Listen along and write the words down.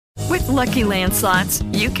Lucky Land Slots,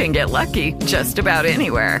 you can get lucky just about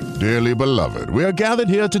anywhere. Dearly beloved, we are gathered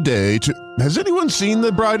here today to... Has anyone seen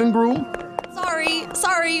the bride and groom?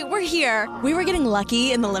 Sorry, we're here. We were getting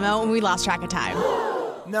lucky in the limo and we lost track of time.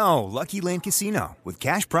 No, Lucky Land Casino, with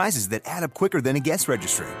cash prizes that add up quicker than a guest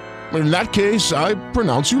registry. In that case, I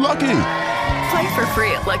pronounce you lucky. Play for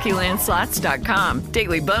free at LuckyLandSlots.com.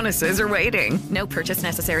 Daily bonuses are waiting. No purchase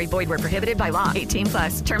necessary. Void where prohibited by law.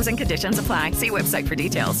 18+. Terms and conditions apply. See website for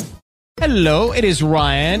details. Hello, it is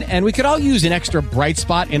Ryan, and we could all use an extra bright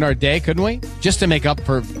spot in our day, couldn't we? Just to make up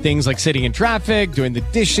for things like sitting in traffic, doing the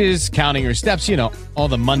dishes, counting your steps, you know, all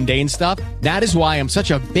the mundane stuff. That is why I'm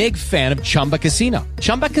such a big fan of Chumba Casino.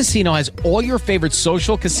 Chumba Casino has all your favorite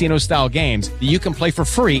social casino-style games that you can play for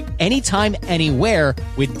free anytime, anywhere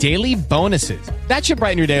with daily bonuses. That should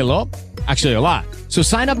brighten your day a little. Actually, a lot. So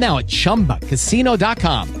sign up now at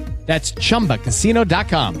ChumbaCasino.com. That's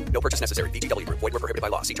ChumbaCasino.com. No purchase necessary. VGW Group. Void where prohibited by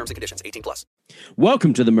law. See terms and conditions. 18+.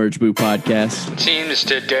 Welcome to the Merge Boot Podcast. Seems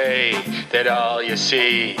today that all you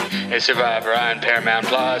see is Survivor on Paramount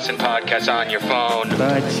Plus and podcasts on your phone.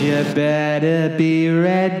 But you better be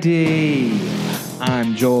ready.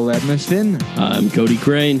 I'm Joel Edmiston. I'm Cody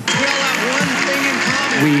Crane. We all have one thing in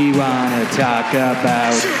common. We want to talk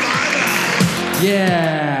about Survivor.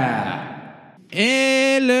 Yeah.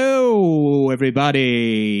 Hello,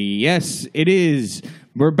 everybody. Yes, it is.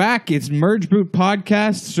 We're back. It's Merge Boot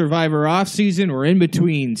Podcast, Survivor off season. We're in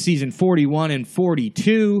between season 41 and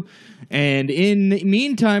 42. And in the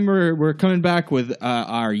meantime, we're coming back with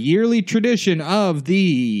our yearly tradition of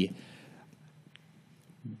the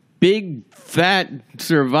Big Fat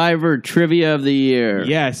Survivor Trivia of the Year.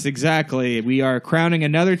 Yes, exactly. We are crowning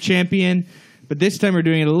another champion. But this time we're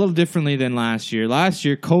doing it a little differently than last year. Last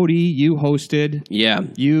year, Cody, you hosted. Yeah.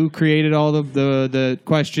 You created all of the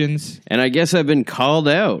questions. And I guess I've been called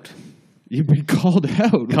out. You've been called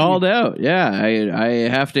out. Called out, yeah. I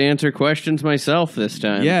have to answer questions myself this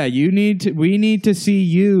time. Yeah, we need to see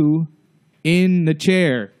you in the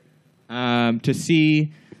chair to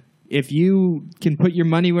see if you can put your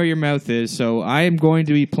money where your mouth is. So I am going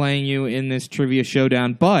to be playing you in this trivia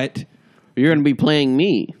showdown, but... You're going to be playing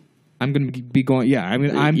me. I'm going to be going... Yeah,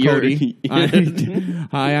 I'm Cody.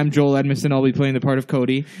 Hi, I'm Joel Edmiston. I'll be playing the part of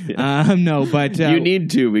Cody. No, but... you need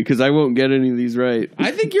to, because I won't get any of these right. I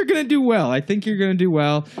think you're going to do well.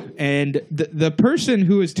 And the person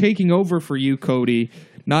who is taking over for you, Cody,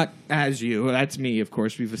 not as you, that's me, of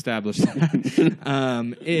course, we've established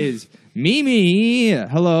that, is Mimi.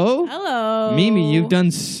 Hello. Hello. Mimi, you've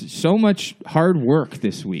done so much hard work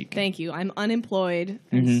this week. Thank you. I'm unemployed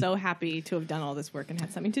and so happy to have done all this work and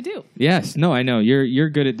had something to do. Yes. No, I know. You're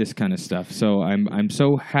good at this kind of stuff. So I'm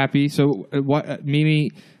so happy. So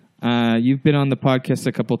Mimi, you've been on the podcast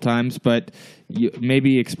a couple times, but you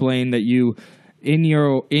maybe explain that you in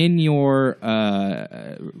your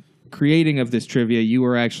creating of this trivia, you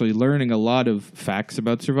were actually learning a lot of facts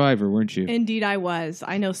about Survivor, weren't you? Indeed, I was.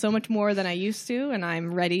 I know so much more than I used to, and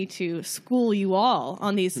I'm ready to school you all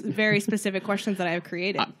on these very specific questions that I have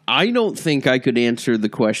created. I don't think I could answer the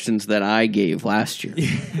questions that I gave last year.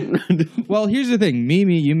 Well, here's the thing,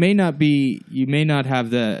 Mimi, you may not have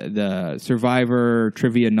the Survivor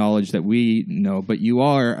trivia knowledge that we know, but you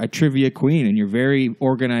are a trivia queen, and you're very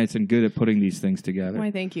organized and good at putting these things together.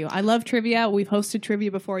 Why, thank you. I love trivia. We've hosted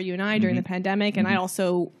trivia before, you and I, during the pandemic, and I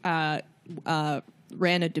also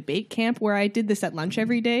ran a debate camp where I did this at lunch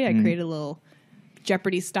every day. I created a little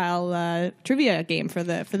Jeopardy-style trivia game for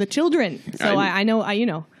the children. So I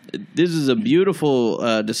know. This is a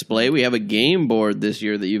beautiful display. We have a game board this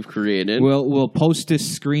year that you've created. We'll post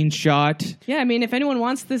this screenshot. Yeah, I mean, if anyone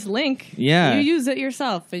wants this link, you use it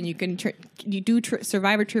yourself, and you can do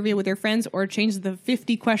Survivor trivia with your friends, or change the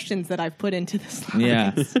 50 questions that I've put into this slide.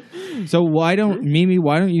 Yeah. So Mimi,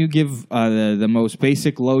 why don't you give the most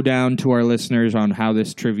basic lowdown to our listeners on how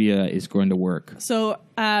this trivia is going to work? So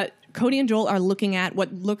Cody and Joel are looking at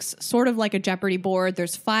what looks sort of like a Jeopardy board.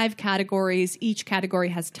 There's 5 categories. Each category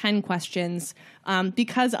has 10 questions.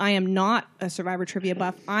 Because I am not a Survivor trivia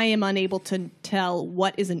buff, I am unable to tell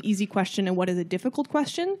what is an easy question and what is a difficult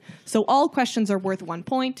question. So all questions are worth 1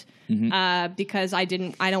 point because I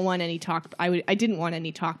didn't want any talk. I didn't want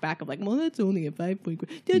any talk back of like, well, that's only a 5 point.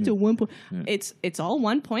 That's a 1 point. Yeah. It's all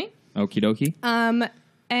 1 point. Okie dokie.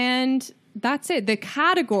 And that's it. The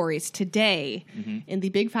categories today in the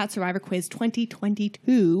Big Fat Survivor Quiz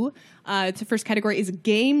 2022, the first category is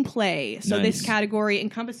gameplay. So this category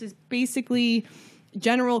encompasses basically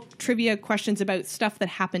general trivia questions about stuff that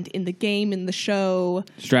happened in the game, in the show.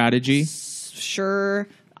 Strategy? Sure.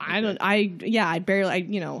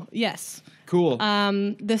 Yes. Cool.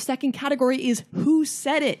 The second category is Who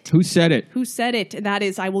Said It? Who said it? Who said it? That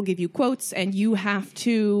is, I will give you quotes, and you have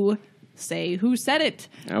to say who said it.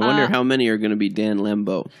 I wonder how many are going to be Dan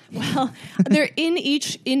Lembo. Well, they're in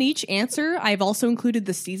each answer. I've also included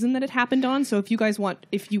the season that it happened on. So if you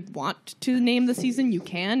want to name the season, you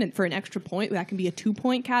can. And for an extra point, that can be a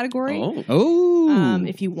 2-point category. Oh.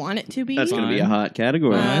 If you want it to be. That's going to be a hot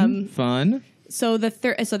category. Fun. So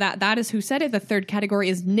that is Who Said It. The third category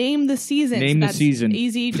is Name the Season. Name the season.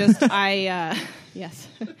 Easy. Just yes.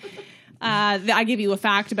 I give you a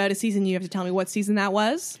fact about a season. You have to tell me what season that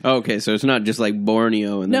was. Okay, so it's not just like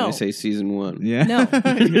Borneo and then No. they say season 1. Yeah. No,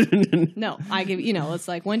 no. I give it's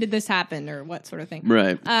like when did this happen or what sort of thing.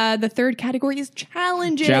 Right. The third category is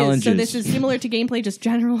challenges. Challenges. So this is similar to gameplay, just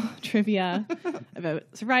general trivia about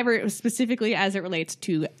Survivor, specifically as it relates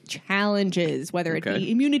to challenges, whether it Okay.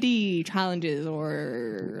 be immunity challenges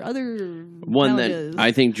or other One challenges. that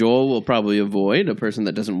I think Joel will probably avoid, a person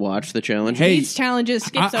that doesn't watch the challenge. Hey, Hates challenges,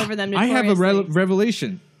 skips over them. I have a notoriously.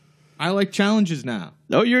 revelation. I like challenges now.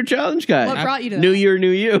 Oh, you're a challenge guy. What brought you to New that? Year, new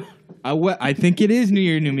you. I think it is New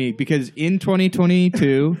Year, New Me, because in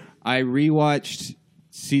 2022, I rewatched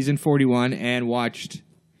season 41 and watched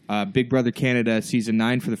Big Brother Canada season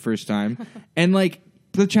 9 for the first time. And, like,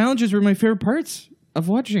 the challenges were my favorite parts of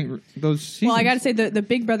watching those seasons. Well, I got to say the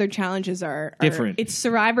Big Brother challenges are Different. It's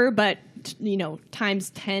Survivor, but times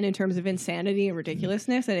 10 in terms of insanity and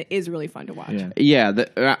ridiculousness, and it is really fun to watch. Yeah,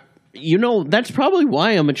 that's probably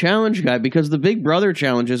why I'm a challenge guy, because the Big Brother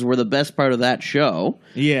challenges were the best part of that show.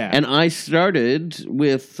 Yeah. And I started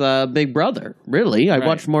with Big Brother, really. I Right.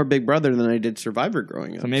 watched more Big Brother than I did Survivor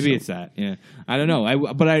growing up. So maybe it's that. Yeah, I don't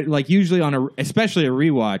know. But I like usually especially a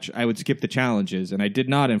rewatch, I would skip the challenges, and I did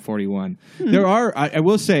not in 41. There are. I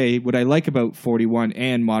will say what I like about 41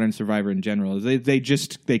 and Modern Survivor in general is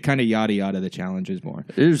they kind of yada yada the challenges more.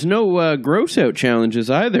 There's no gross out challenges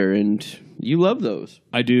either, and you love those.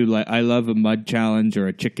 I do. I love a mud challenge or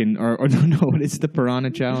a chicken or no. What is the piranha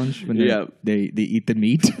challenge? When they eat the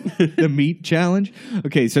meat, the meat challenge.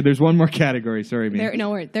 Okay, so there's one more category. Sorry,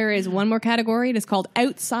 man. There is one more category. It is called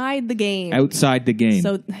Outside the Game. Outside the game.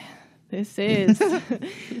 So this is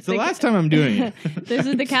it's the last time I'm doing it. This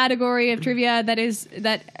is the category of trivia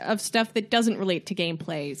of stuff that doesn't relate to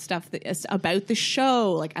gameplay, stuff that is about the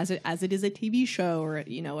show, like as it is a TV show, or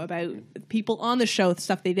about people on the show,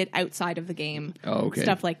 stuff they did outside of the game. Oh, okay.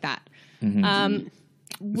 Stuff like that. Mm-hmm.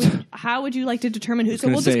 How would you like to determine who? I was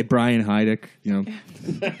going to say Brian Heidick.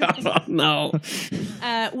 No.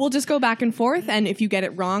 We'll just go back and forth, and if you get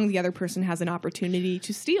it wrong, the other person has an opportunity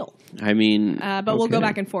to steal. I mean, but we'll go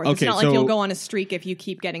back and forth. Okay, it's not like you'll go on a streak if you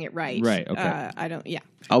keep getting it right. Right, okay. I don't. Yeah.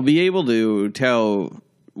 I'll be able to tell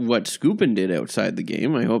what Scoopin did outside the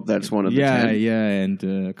game. I hope that's one of the 10.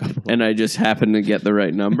 and a couple. And I just happened to get the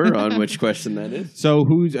right number on which question that is. So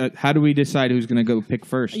how do we decide who's going to go pick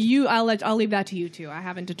first? I'll leave that to you two. I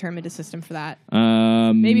haven't determined a system for that.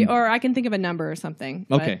 Maybe, or I can think of a number or something.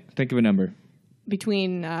 Okay, think of a number.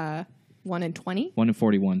 Between 1 and 20? 1 and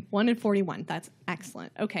 41. 1 and 41. That's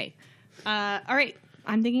excellent. Okay. All right.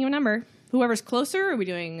 I'm thinking of a number. Whoever's closer, are we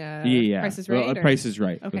doing Price is Right? Well, Price is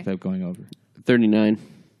Right, Okay. without going over. 39.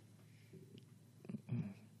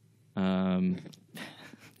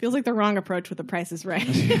 Feels like the wrong approach with the Price is Right.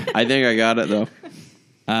 I think I got it, though.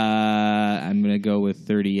 I'm going to go with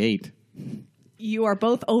 38. You are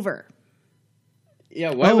both over.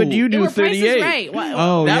 Yeah, why would you do Price 38? is Right. What?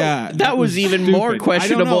 Oh, That was even more stupid.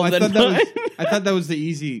 questionable I than thought mine. I thought that was the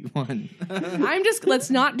easy one. Let's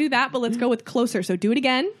not do that, but let's go with closer. So do it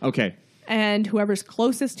again, Okay. and whoever's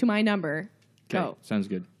closest to my number, go. Sounds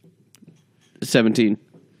good. 17.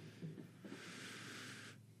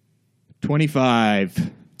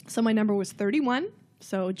 25. So my number was 31.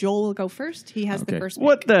 So Joel will go first. He has the Okay. first pick.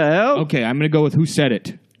 What the hell? Okay, I'm going to go with Who Said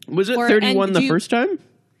It. Was it Or- 31 and the do you- first time?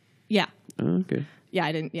 Yeah. Oh, okay. Yeah,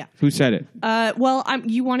 I didn't. Yeah. Who Said It? Well,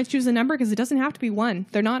 you want to choose a number because it doesn't have to be one.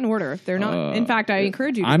 They're not in order. They're not. In fact, I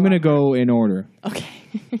encourage you. I'm going to go in order. Okay.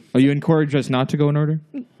 Oh, you encourage us not to go in order?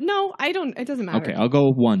 No, I don't. It doesn't matter. Okay, I'll go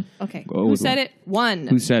with 1. Okay. Go Who with said one. it? 1.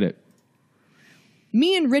 Who Said It?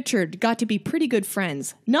 Me and Richard got to be pretty good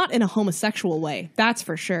friends, not in a homosexual way. That's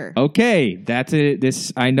for sure. Okay, that's it.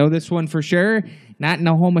 I know this one for sure. Not in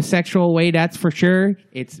a homosexual way, that's for sure.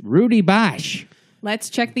 It's Rudy Bosch. Let's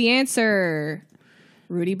check the answer.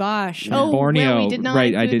 Rudy Bosch. Oh, Borneo. well, we did not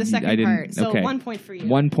Right, include the second part. So okay. 1 point for you.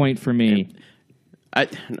 1 point for me.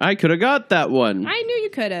 I could have got that one. I knew you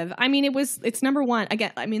could have. I mean, it's number 1.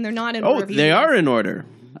 Again, I mean, they're not in Oh, order. they are in order.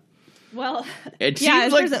 Well, It yeah,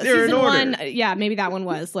 seems like there's they're in season order. 1. Yeah, maybe that one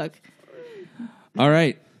was. Look. All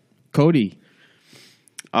right, Cody.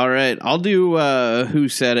 All right, I'll do Who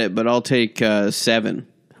Said It, but I'll take 7.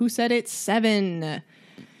 Who said it? 7.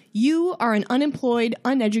 You are an unemployed,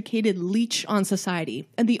 uneducated leech on society,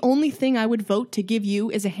 and the only thing I would vote to give you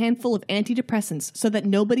is a handful of antidepressants so that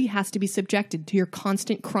nobody has to be subjected to your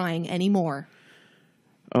constant crying anymore.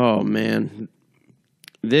 Oh, man.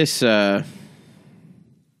 This, I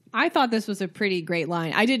thought this was a pretty great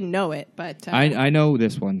line. I didn't know it, but... I know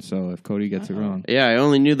this one, so if Cody gets it wrong. Yeah, I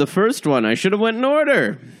only knew the first one. I should have went in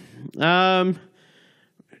order.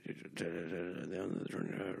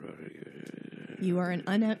 You are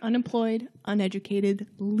an unemployed, uneducated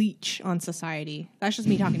leech on society. That's just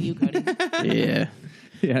me talking to you, Cody. Yeah.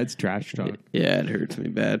 Yeah, it's trash talk. Yeah, it hurts me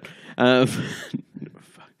bad.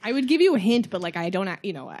 I would give you a hint, but like I don't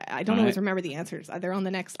always remember the answers. They're on the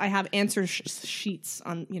next. I have answer sheets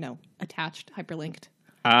on attached, hyperlinked.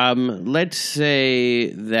 Let's say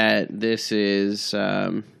that this is.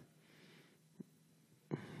 I'm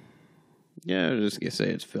just gonna say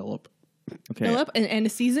it's Philip. Okay. Philip and a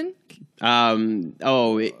season. I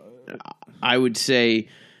would say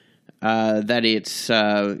that it's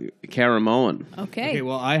Caramoan. Okay.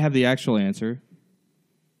 Well, I have the actual answer.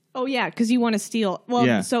 Oh yeah, because you want to steal. Well,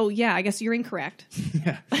 Yeah. so yeah, I guess you're incorrect.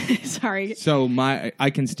 Yeah. Sorry. So I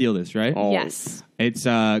can steal this, right? Oh. Yes, It's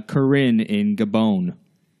Corinne in Gabon.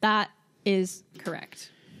 that is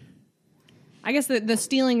correct. I guess the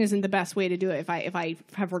stealing isn't the best way to do it if I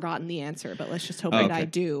have forgotten the answer, but let's just hope that I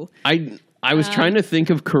do. I was trying to think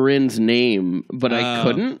of Corinne's name, but I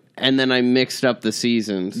couldn't, and then I mixed up the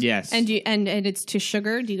seasons. Yes. And it's to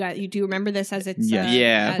sugar. Do you remember this as it's? Yeah.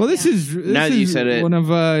 Yeah. Well, this is Now that you said it. one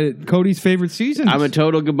of Cody's favorite seasons. I'm a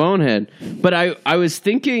total Gabon head. But I was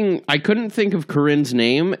thinking, I couldn't think of Corinne's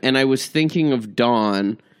name, and I was thinking of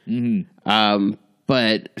Dawn. Mm-hmm.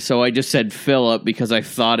 But so I just said Philip because I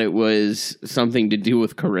thought it was something to do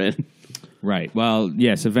with Corinne. Right. Well,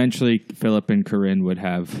 yes, eventually Philip and Corinne would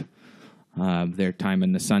have their time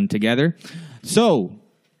in the sun together. So,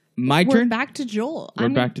 my We're turn. back to Joel.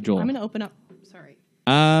 Back to Joel. I'm going to open up. Sorry.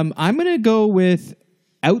 I'm going to go with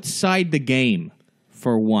Outside the Game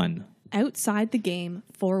for 1. Outside the Game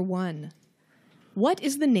for 1. What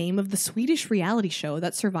is the name of the Swedish reality show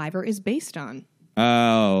that Survivor is based on?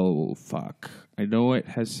 Oh, fuck. I know it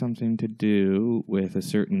has something to do with a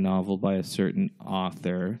certain novel by a certain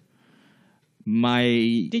author.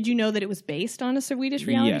 Did you know that it was based on a Swedish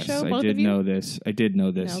reality show? Yes, I did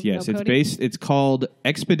know this. No, Yes, no, it's Cody? It's called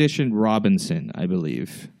Expedition Robinson, I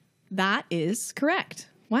believe. That is correct.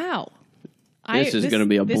 Wow. This is going to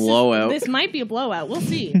be a blowout. This might be a blowout. We'll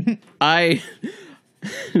see.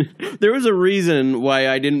 There was a reason why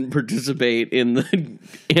I didn't participate in the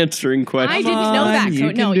answering question. I didn't know that. You So,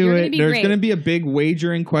 no, can do you're it. going to be There's great. going to be a big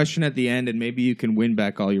wagering question at the end, and maybe you can win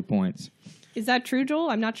back all your points. Is that true, Joel?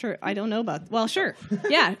 I'm not sure. I don't know about. Well, sure.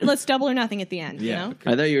 Yeah, let's double or nothing at the end. Yeah. You know?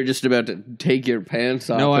 I thought you were just about to take your pants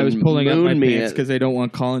off. No, I was and pulling up my moon me pants at because I don't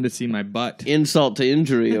want Colin to see my butt. insult to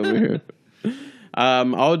injury over here.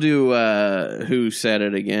 I'll do Who Said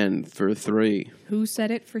It again for 3. Who said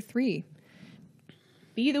it for 3?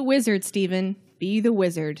 Be the wizard, Steven. Be the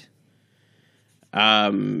wizard.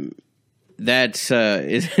 That's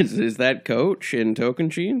is that Coach in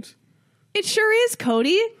Tocantins? It sure is,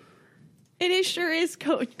 Cody. It sure is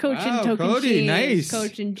Coach Wow, and Token Cody, Jeans. nice.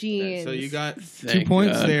 Coach and Jeans. So you got 2 Thank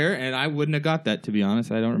points God. there, and I wouldn't have got that, to be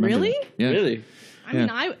honest. I don't remember. Really? that. Yeah. Really? I mean,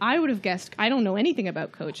 I would have guessed. I don't know anything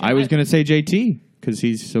about Coach. I was going to say JT because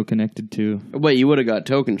he's so connected to. Wait, you would have got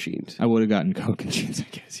Tocantins. I would have gotten Coke and cheese, I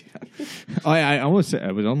guess. Yeah. I was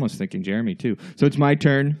almost thinking Jeremy too. So it's my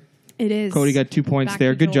turn. It is. Cody got 2 points Back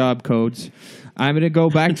there. to Good Joel. job, Codes. I'm going to go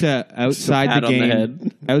back to outside pat the on the game.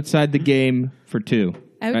 head. Outside the game for 2.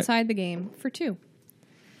 Outside the game for 2.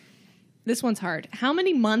 This one's hard. How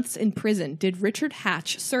many months in prison did Richard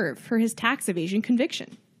Hatch serve for his tax evasion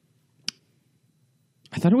conviction?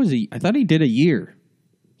 I thought he did a year.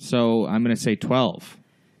 So I'm going to say 12.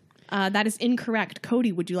 That is incorrect.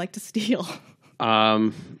 Cody, would you like to steal?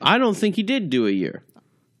 I don't think he did do a year.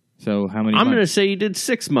 So how many I'm going to months? say he did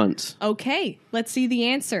 6 months. Okay, let's see the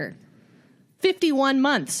answer. 51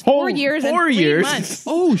 months. 4 years and 4 3 years. months.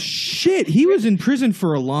 Oh, shit. He was in prison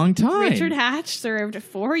for a long time. Richard Hatch served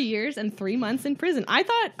 4 years and 3 months in prison. I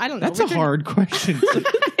don't know. That's Richard, a hard question.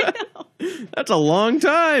 That's a long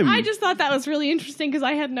time. I just thought that was really interesting because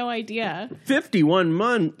I had no idea. 51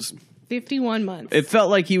 months. 51 months. It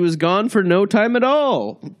felt like he was gone for no time at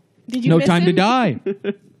all. Did you No miss time to him? die.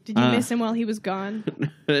 Did you miss him while he was gone?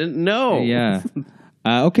 No. Yeah.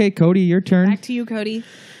 Okay, Cody, your turn. Back to you, Cody.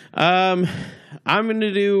 I'm going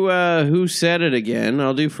to do Who Said It again.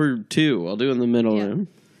 I'll do for 2. I'll do in the middle. Yeah. Then.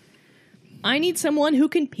 I need someone who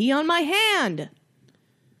can pee on my hand.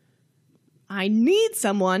 I need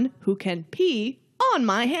someone who can pee on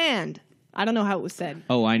my hand. I don't know how it was said.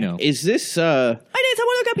 Oh, I know. Is this? I need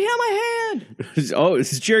someone who can pee on my hand. Oh,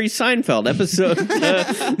 this is Jerry Seinfeld episode.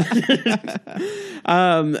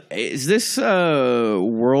 Is this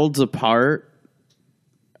Worlds Apart?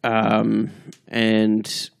 And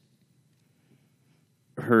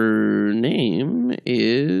her name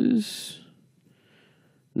is.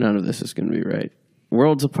 None of this is going to be right.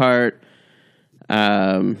 Worlds Apart.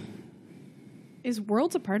 Is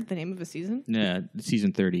Worlds Apart the name of a season? Yeah,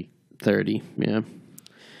 season 30. 30, yeah.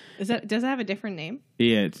 Does it have a different name?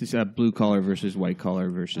 Yeah, it's blue collar versus white collar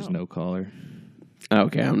versus no collar.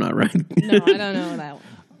 Okay, I'm not right. No, I don't know that one.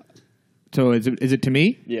 So is it to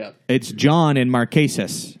me? Yeah. It's John in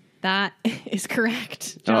Marquesas. That is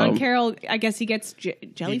correct. John Oh. Carroll, I guess he gets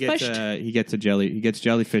jellyfish. He gets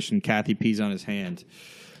jellyfish, and Kathy pees on his hand.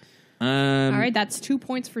 All right, that's 2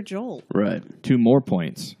 points for Joel. Right. 2 more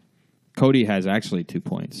points. Cody has actually 2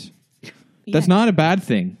 points. That's not a bad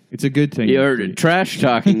thing. It's a good thing. You're trash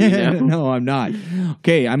talking me now. No, I'm not.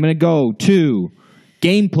 Okay, I'm going to go to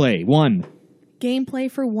gameplay 1.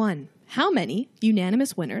 Gameplay for 1. How many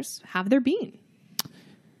unanimous winners have there been?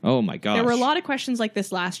 Oh my gosh. There were a lot of questions like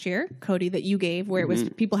this last year, Cody, that you gave, where it was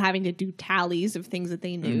people having to do tallies of things that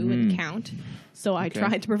they knew and count. So I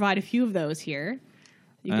tried to provide a few of those here.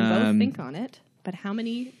 You can both think on it. But how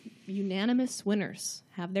many unanimous winners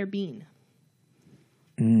have there been?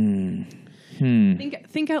 Think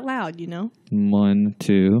out loud, 1,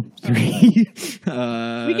 2, 3. We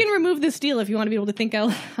can remove this deal if you want to be able to think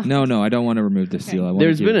out loud. No, I don't want to remove this deal. I want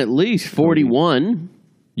There's been at least 41.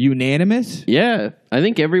 unanimous. Yeah, I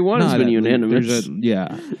think every one has been unanimous. Yeah.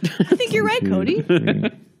 I think you're right, Cody.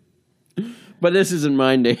 But this isn't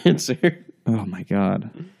mine to answer. Oh my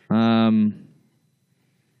god.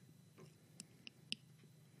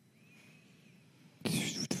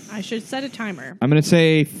 I should set a timer. I'm going to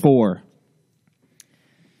say 4.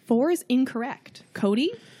 4 is incorrect.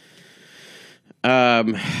 Cody? I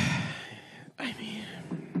mean, man, oh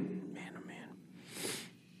man.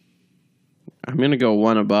 I'm going to go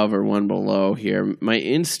 1 above or 1 below here. My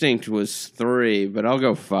instinct was 3, but I'll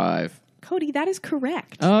go 5. Cody, that is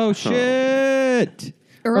correct. Oh shit.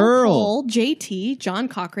 Earl Cole, JT, John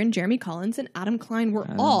Cochran, Jeremy Collins, and Adam Klein were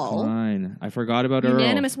all Fine. I forgot about Earl.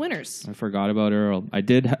 unanimous winners. I forgot about Earl. I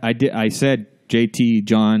said JT,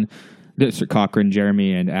 John, Cochran,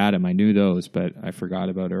 Jeremy, and Adam. I knew those, but I forgot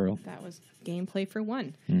about Earl. That was gameplay for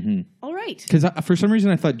 1. Mm-hmm. All right. Because for some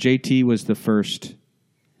reason I thought JT was the first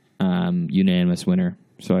unanimous winner,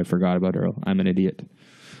 so I forgot about Earl. I'm an idiot,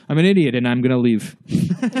 and I'm going to leave.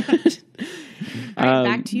 All right,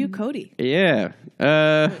 back to you, Cody. Yeah.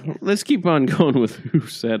 Let's keep on going with who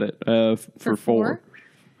said it for 4.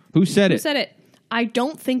 Who said Who it? said it? I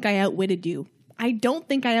don't think I outwitted you. I don't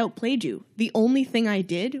think I outplayed you. The only thing I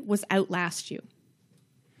did was outlast you.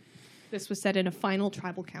 This was said in a final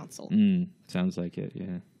tribal council. Sounds like it,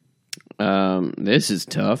 yeah. This is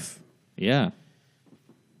tough. Yeah.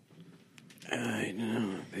 I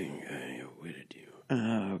don't think I outwitted you.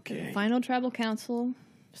 Okay. Final tribal council.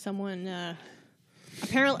 Someone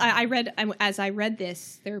apparently as I read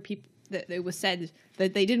this, there were people that it was said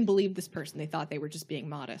that they didn't believe this person. They thought they were just being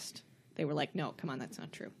modest. They were like, "No, come on, that's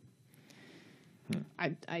not true."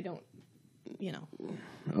 I don't,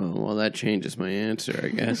 Oh, well, that changes my answer, I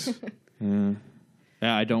guess. Yeah,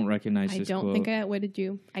 I don't recognize I this don't quote. think I outwitted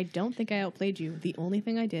you. I don't think I outplayed you. The only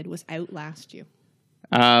thing I did was outlast you.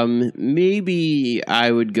 Maybe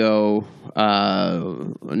I would go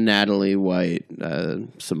Natalie White,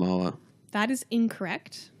 Samoa. That is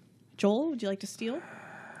incorrect. Joel, would you like to steal?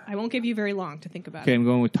 I won't give you very long to think about Okay, it. I'm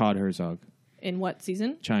going with Todd Herzog. In what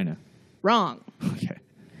season? China. Wrong. Okay.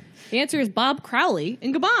 The answer is Bob Crowley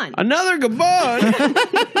in Gabon. Another Gabon!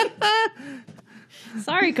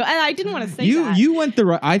 Sorry, I didn't want to say that. You went the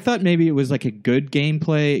right. I thought maybe it was like a good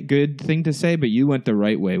thing to say, but you went the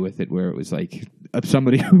right way with it, where it was like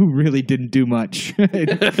somebody who really didn't do much,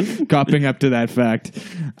 copping up to that fact.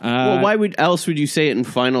 Well, why else would you say it in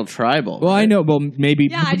Final Tribal? Well, I know. Well, maybe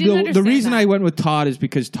Yeah, I didn't the understand reason that. I went with Todd is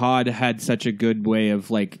because Todd had such a good way of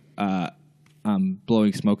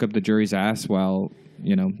blowing smoke up the jury's ass while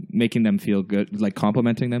making them feel good, like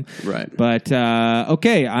complimenting them. Right. But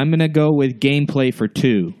okay, I'm gonna go with gameplay for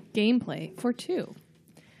 2. Gameplay for 2.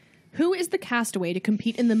 Who is the castaway to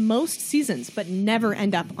compete in the most seasons but never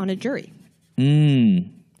end up on a jury? Who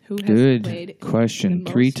has Good played question.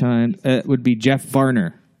 the 3 most times would be Jeff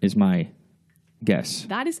Varner is my guess.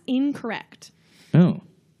 That is incorrect. Oh.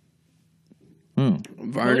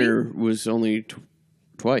 Varner was only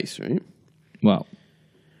twice, right? Well,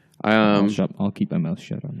 I'll keep my mouth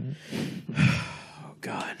shut on that. Oh,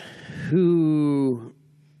 God. who...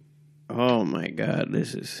 Oh, my God.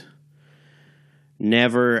 This is...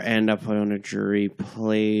 Never end up on a jury.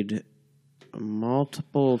 Played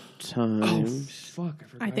multiple times. Oh, fuck.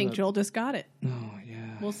 I think Joel just got it. Oh,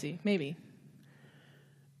 yeah. We'll see. Maybe.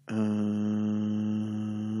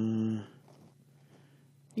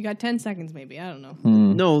 You got 10 seconds, maybe. I don't know.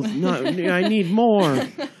 No, I need more.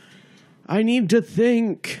 I need to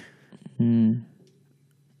think.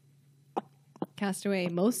 Castaway,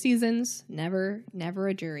 most seasons, never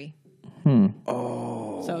a jury.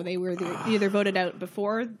 Oh. So they were either voted out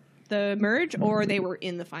before the merge or they were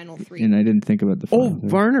in the final 3. And I didn't think about the final three.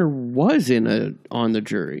 Varner was on the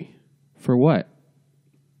jury. For what?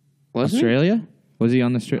 Wasn't Australia? Was he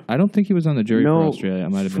on the... I don't think he was on the jury for Australia. I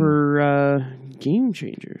might have been. For Game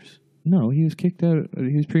Changers. No, he was kicked out.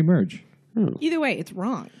 He was pre-merge. Either way, it's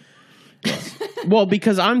wrong. Well,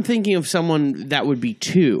 because I'm thinking of someone that would be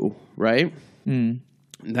 2, right?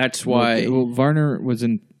 That's why... Well, Varner was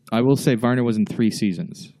in... I will say Varner was in 3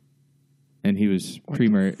 seasons. And he was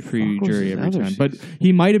pre-jury every time. But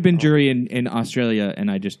he might have been jury in Australia,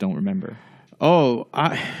 and I just don't remember. Oh,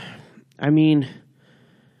 I mean...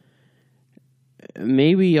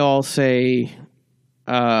 Maybe I'll say...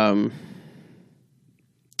 the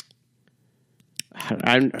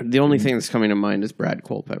only thing that's coming to mind is Brad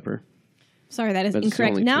Culpepper. Sorry, that is That's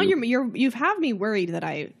incorrect. only Now 2. you've have me worried that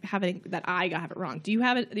I have it wrong. Do you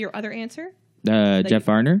have your other answer? Jeff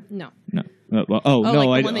Varner? No. No. like the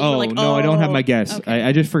one that you were like, I don't have my guess. okay.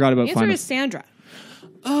 I just forgot about The answer final. is Sandra.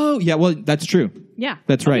 Oh, yeah, well, that's true. Yeah.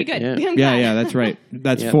 That's Okay, right. good. Yeah. I'm glad. Yeah, that's right.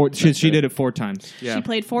 That's Yeah, 4. that's She did it 4 times. Yeah. She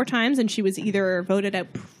played 4 times, and she was either voted out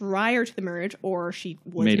prior to the merge, or she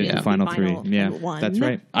was Made it in to final 3. Yeah, and won. that's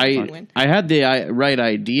right. I had the right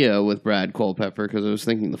idea with Brad Culpepper because I was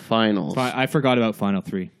thinking the finals. I forgot about final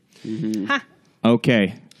 3. Ha.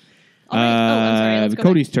 Okay. All right. I'm sorry. Let's go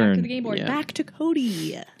Cody's back to turn. the game board. Yeah. Back to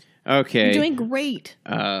Cody. Okay. You're doing great.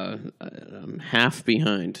 I'm half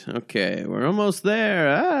behind. Okay, we're almost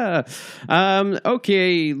there.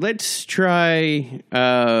 Okay, let's try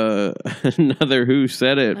another Who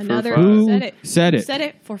Said It. Another for Who five. Said It. Said Who it. Said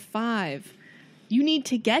It for 5. You need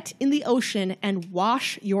to get in the ocean and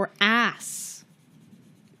wash your ass.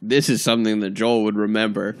 This is something that Joel would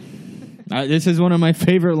remember. This is one of my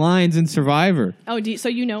favorite lines in Survivor. Oh, so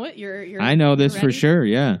you know it? You're I know this you're for ready? sure,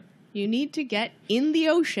 yeah. You need to get in the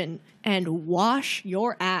ocean and wash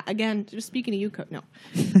your ass. Again, just speaking to you, no.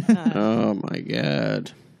 Oh my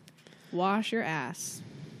God. Wash your ass.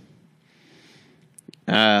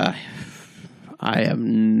 I have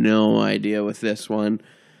no idea with this one.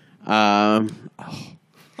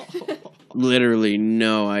 Literally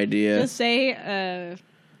no idea. Just say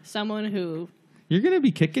someone who... You're going to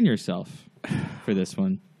be kicking yourself for this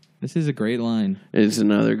one. This is a great line. It's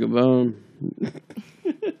another Gabon.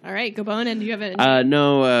 All right, Gabon, and do you have a...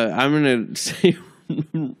 No, I'm going to say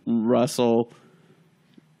Russell.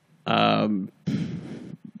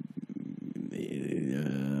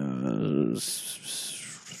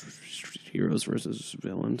 Heroes versus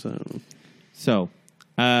villains. I don't know. So,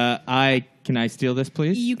 can I steal this,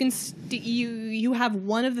 please? You can you have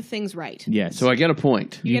one of the things right. Yes. So I get a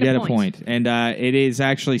point. You get a point. And it is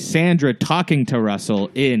actually Sandra talking to Russell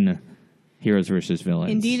in Heroes versus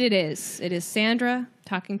Villains. Indeed it is. It is Sandra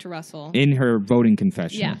talking to Russell. In her voting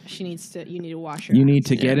confession. Yeah, you need to wash your You ass. need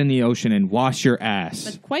to get in the ocean and wash your ass.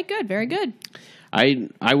 That's quite good. Very good. I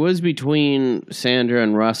was between Sandra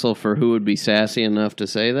and Russell for who would be sassy enough to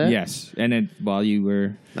say that. Yes. And while you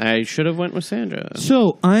were... I should have went with Sandra.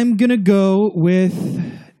 So, I'm going to go with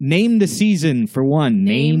name the season for one.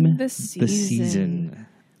 Name the season.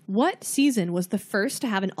 What season was the first to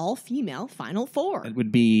have an all-female Final Four? It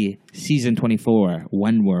would be season 24,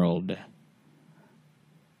 One World.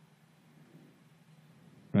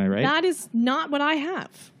 Am I right? That is not what I have.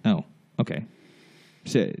 Oh, okay.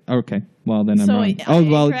 Okay, well then I'm So, wrong. Oh,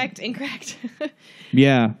 well, incorrect.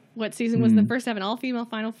 yeah. What season was the first to have an all-female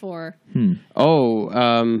Final Four?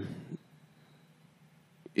 Oh,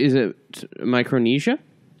 is it Micronesia?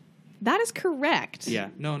 That is correct. Yeah.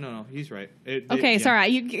 No. He's right. Okay, sorry.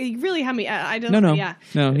 You really have me. I don't. No. Yeah.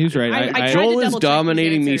 No, he's right. I tried to Joel is double-check these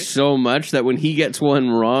dominating me answers. so much that when he gets one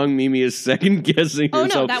wrong, Mimi is second guessing Oh, no,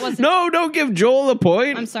 herself. that wasn't- No, don't give Joel a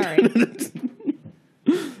point. I'm sorry.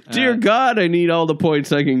 Dear God, I need all the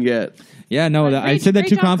points I can get. Yeah, no, I Great- said that great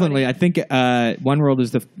too job, confidently. Cody. I think One World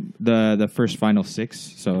is the first final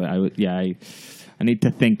 6. So I need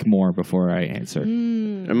to think more before I answer.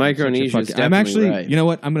 And Micronesia is definitely I'm actually, right. you know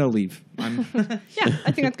what? I'm going to leave. Yeah,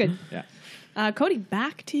 I think that's good. Yeah. Cody,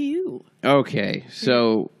 back to you. Okay,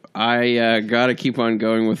 so I gotta keep on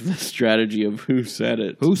going with the strategy of who said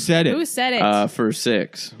it. Who said it? Who said it? For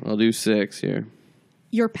 6. I'll do 6 here.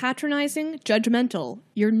 You're patronizing, judgmental.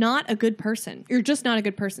 You're not a good person. You're just not a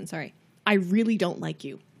good person, sorry. I really don't like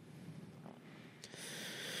you.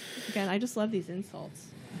 Again, I just love these insults.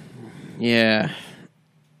 Yeah.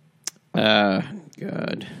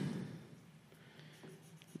 God.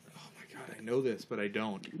 I know this, but I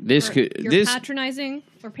don't. You're patronizing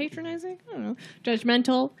or patronizing? I don't know.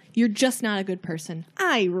 Judgmental. You're just not a good person.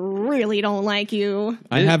 I really don't like you.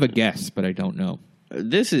 I have a guess, but I don't know.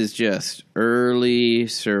 This is just early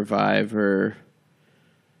Survivor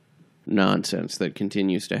nonsense that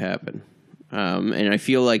continues to happen. And I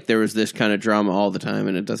feel like there was this kind of drama all the time,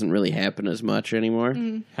 and it doesn't really happen as much anymore.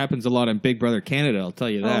 Happens a lot in Big Brother Canada, I'll tell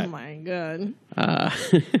you that. Oh, my God.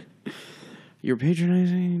 You're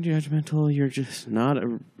patronizing, judgmental. You're just not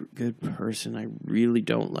a good person. I really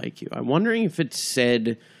don't like you. I'm wondering if it's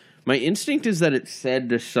said... My instinct is that it's said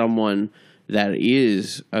to someone that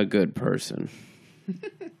is a good person.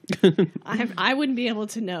 I wouldn't be able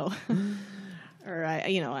to know. Or,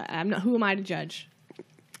 I'm not. Who am I to judge?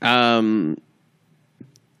 I'm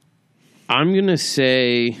going to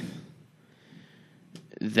say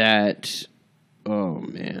that... Oh,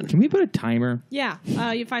 man. Can we put a timer? Yeah. You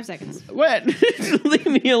have 5 seconds. What? Leave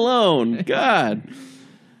me alone. God.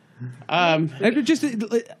 I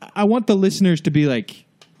want the listeners to be like...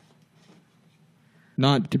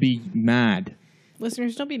 Not to be mad.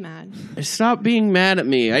 Listeners, don't be mad. Stop being mad at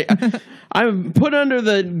me. I'm put under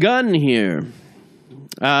the gun here.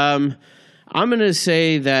 I'm going to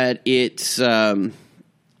say that it's... I'm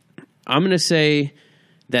going to say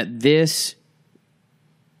that this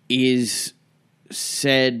is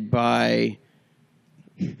said by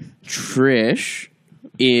Trish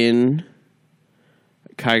in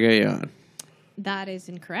Cagayan. That is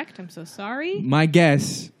incorrect. I'm so sorry. My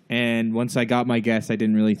guess, and once I got my guess, I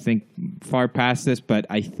didn't really think far past this, but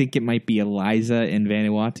I think it might be Eliza in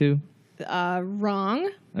Vanuatu.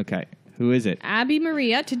 Wrong. Okay. Who is it? Abby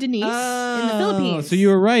Maria to Denise in the Philippines. So you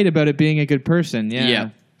were right about it being a good person. Yeah. Yeah.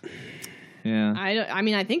 Yeah.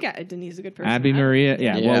 I think Denise is a good person. Abby Maria.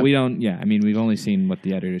 Yeah. Yeah. Well, we don't. Yeah. I mean, we've only seen what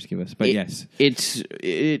the editors give us, but yes. It's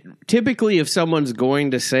typically, if someone's going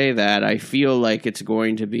to say that, I feel like it's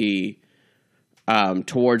going to be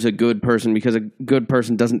towards a good person, because a good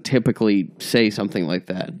person doesn't typically say something like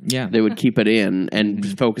that. Yeah. They would keep it in and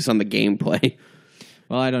just focus on the gameplay.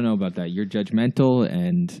 Well, I don't know about that. You're judgmental,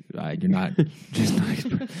 and you're not just nice.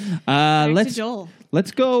 Let's Joel.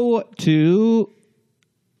 Let's go to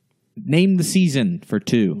name the season for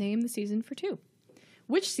 2. Name the season for 2.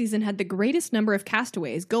 Which season had the greatest number of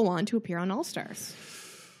castaways go on to appear on All Stars?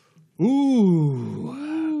 Ooh.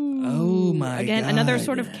 Oh my God. Again, another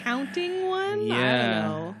sort of counting one? Yeah. I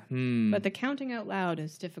don't know. But the counting out loud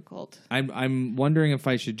is difficult. I'm wondering if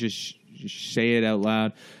I should just say it out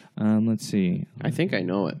loud. Let's see. I think I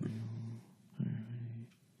know it.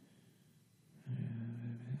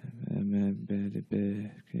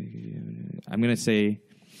 I'm going to say...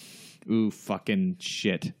 Ooh, fucking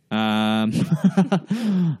shit.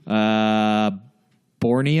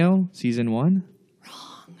 Borneo, season 1?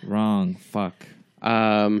 Wrong. Fuck.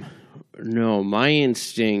 No, my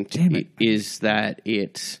instinct is that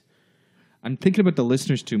it's... I'm thinking about the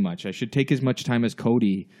listeners too much. I should take as much time as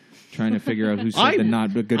Cody trying to figure out who's the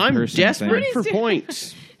not a good person. I'm desperate for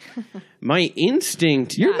points. My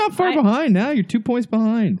instinct... You're not far behind now. You're 2 points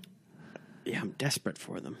behind. Yeah, I'm desperate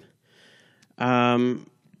for them.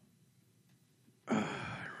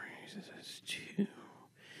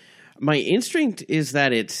 My instinct is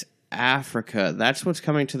that it's Africa. That's what's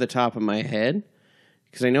coming to the top of my head,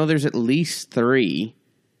 because I know there's at least 3,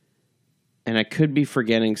 and I could be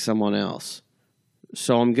forgetting someone else.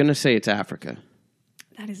 So I'm going to say it's Africa.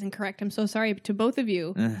 That is incorrect. I'm so sorry to both of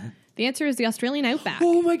you. The answer is the Australian outback.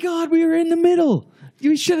 Oh my God, we were in the middle.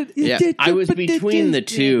 You should. Yeah, I was between the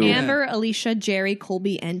 2. Amber, Alicia, Jerry,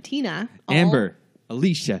 Colby, and Tina. Amber,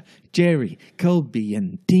 Alicia, Jerry, Colby,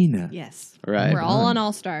 and Tina. Yes. Right. We're all on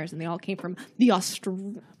All Stars, and they all came from the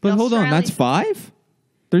But hold on, that's 5?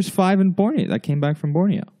 There's 5 in Borneo. That came back from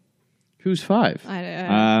Borneo. Who's 5?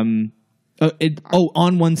 On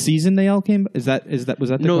one season they all came. Was that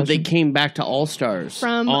the No, question? they came back to All Stars.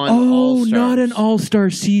 From All Stars. Not an All Star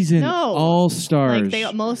season. No, All Stars.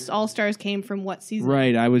 Like most All Stars came from what season?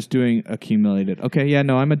 Right, I was doing accumulated. Okay, yeah,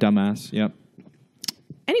 no, I'm a dumbass. Yep.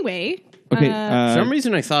 Anyway, Okay. For some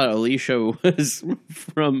reason, I thought Alicia was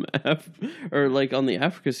from on the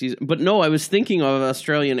Africa season, but no, I was thinking of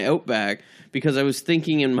Australian Outback because I was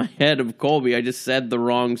thinking in my head of Colby. I just said the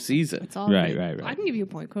wrong season. It's all Right. I can give you a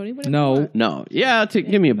point, Cody. Whatever No. you want. No, yeah,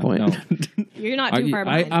 give me a point. No. You're not too far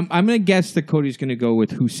behind. I'm going to guess that Cody's going to go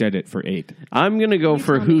with who said it for 8. I'm gonna go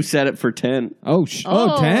for tell who me. said it for 10.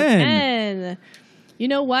 10. You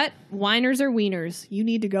know what? Whiners are wieners. You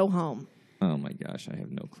need to go home. Oh my gosh, I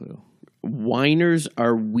have no clue. Whiners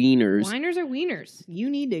are wieners. Whiners are wieners. You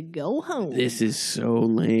need to go home. This is so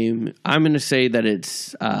lame. I'm gonna say that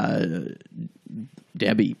it's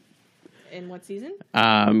Debbie. In what season?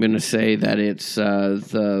 I'm gonna say that it's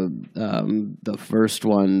the first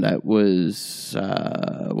one that was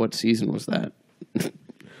what season was that?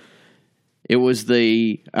 It was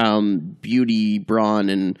the Beauty, Brawn,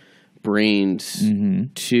 and Brains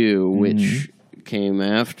 2, which came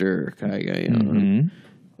after Kaigayon.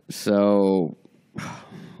 So,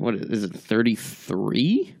 what is it?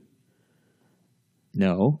 33?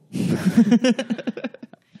 No.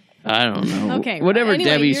 I don't know. Okay, whatever.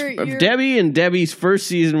 anyway, Debbie and Debbie's first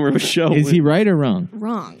season were a show. Is he right or wrong?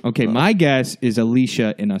 Wrong. Okay, my guess is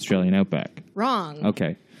Alicia in Australian Outback. Wrong.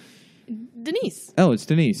 Okay. Denise. Oh, it's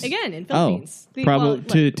Denise. Again, in Philippines.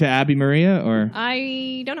 Probably to Abby Maria or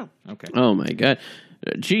I don't know. okay. Oh my god,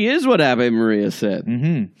 she is what Ave Maria said.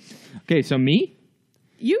 Okay, so me.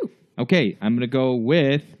 You. Okay, I'm gonna go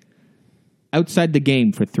with Outside the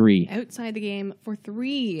Game for 3. Outside the Game for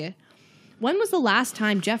 3. When was the last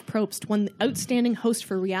time Jeff Probst won the Outstanding Host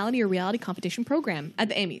for Reality or Reality Competition Program at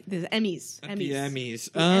the Emmys? The Emmys. Emmys.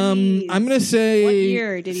 Emmys. I'm gonna say. What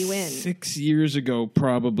year did he win? 6 years ago,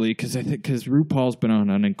 probably, because RuPaul's been on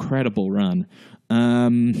an incredible run,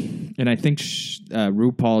 and I think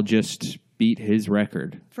RuPaul just beat his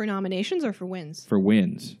record For nominations or for wins? for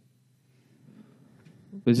wins.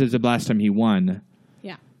 This is the last time he won,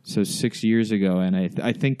 Yeah. so 6 years ago, and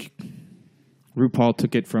I think RuPaul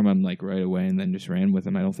took it from him like right away and then just ran with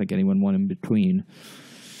him. I don't think anyone won in between.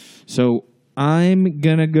 So I'm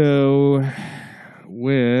gonna go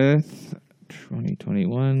with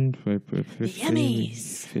 2021,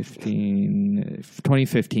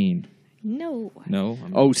 2015. No.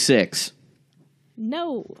 No. 06.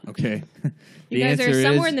 No. Okay. You guys are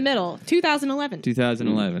somewhere in the middle. 2011.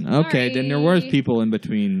 2011. Okay, then there was people in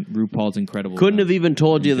between RuPaul's incredible. Couldn't have even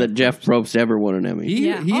told you that Jeff Probst ever won an Emmy.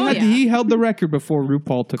 He held the record before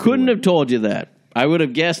RuPaul took it Couldn't away. have told you that. I would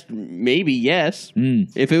have guessed maybe yes.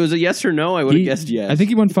 If it was a yes or no, I would have guessed yes. I think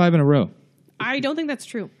he won 5 in a row. I don't think that's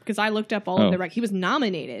true because I looked up all of the records. He was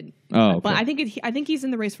nominated. Oh, okay. But I think he's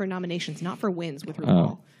in the race for nominations, not for wins with RuPaul.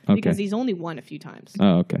 Oh, okay. Because he's only won a few times.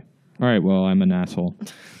 Oh, okay. All right, well, I'm an asshole.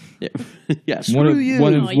 Yeah, One screw you.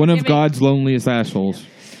 of God's loneliest assholes.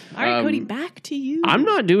 All right, Cody, back to you. I'm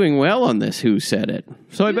not doing well on this Who Said It.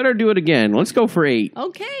 So I better do it again. Let's go for 8.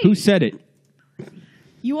 Okay. Who said it?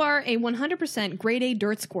 You are a 100% grade A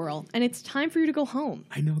dirt squirrel, and it's time for you to go home.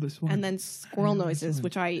 I know this one. And then squirrel noises,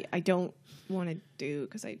 which I don't want to do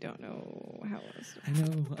because I don't know how it was.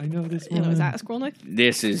 I know this one. Is that a squirrel noise?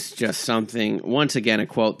 This is just something, once again, a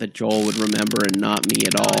quote that Joel would remember and not me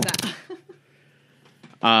at all.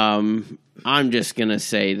 I'm just going to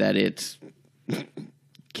say that it's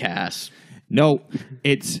Cass. No,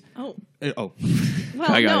 it's... Oh. Oh.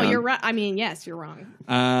 Well, no, you're right. I mean, yes, you're wrong.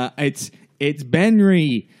 It's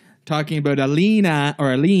Benry talking about Aline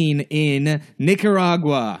in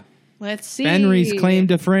Nicaragua. Let's see. Benry's claim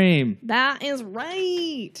to fame. That is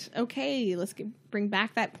right. Okay, let's bring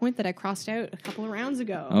back that point that I crossed out a couple of rounds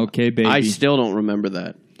ago. Okay, baby. I still don't remember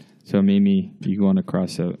that. So, Mimi, you want to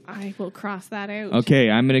cross out. I will cross that out. Okay,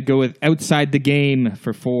 I'm going to go with Outside the Game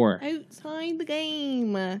for 4. Outside the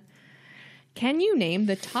Game. Can you name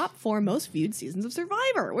the top 4 most viewed seasons of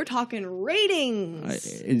Survivor? We're talking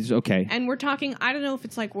ratings. It's okay. And we're talking, I don't know if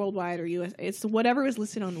it's like worldwide or US. It's whatever is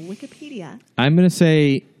listed on Wikipedia. I'm going to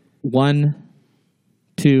say 1,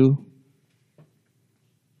 2,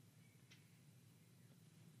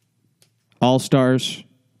 All Stars,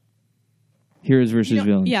 Heroes versus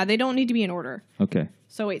Villains. Yeah, they don't need to be in order. Okay.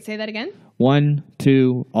 So wait, say that again? 1,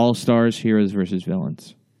 2, All Stars, Heroes versus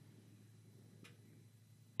Villains.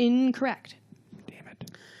 Incorrect. Damn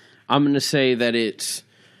it. I'm going to say that it's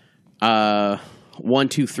 1,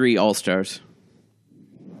 2, 3 All Stars.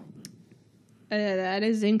 That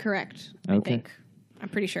is incorrect, I think. I'm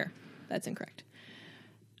pretty sure that's incorrect.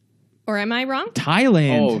 Or am I wrong?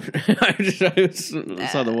 Thailand. I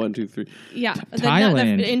saw the 1, 2, 3. Yeah.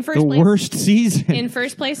 Thailand. In first the place, worst season. In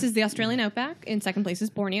first place is the Australian Outback. In second place is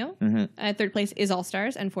Borneo. Third place is All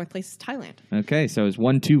Stars. And fourth place is Thailand. Okay, so it's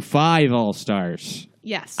 1, 2, 5 All Stars.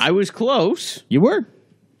 Yes. I was close. You were?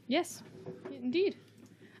 Yes. Indeed.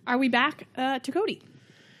 Are we back to Cody?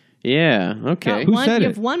 Yeah, okay. Who said You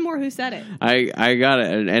it? have one more. Who said it? I got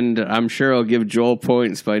it, and I'm sure I'll give Joel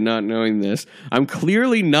points by not knowing this. I'm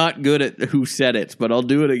clearly not good at who said it, but I'll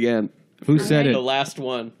do it again. Who said The it? last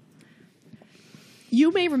one.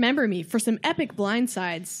 You may remember me for some epic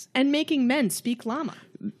blindsides and making men speak llama.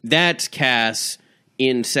 That's Cass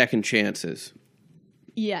in Second Chances.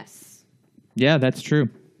 Yes. Yeah, that's true.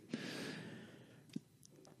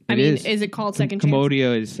 I mean, is it called Second Chance?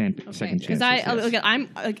 Commodio is second chance. Because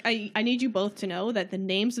I need you both to know that the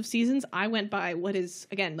names of seasons I went by what is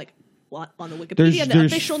again like what on the Wikipedia the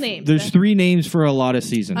official name. There's 3 names for a lot of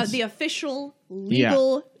seasons. The official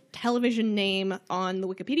legal television name on the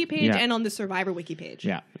Wikipedia page and on the Survivor wiki page.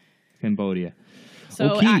 Yeah, Cambodia.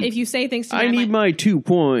 So Okay. if you say things to me, I need my 2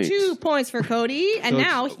 points. 2 points for Cody, and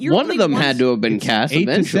now you're One of them had to have been Cass 8 to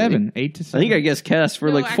eventually. 7. 8 to 7. I think I guessed Cass for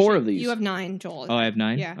No, 4 of actually, these. You have 9, Joel. Oh, I have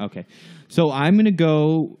 9? Yeah. Okay. So I'm going to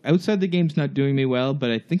go, outside the game's not doing me well,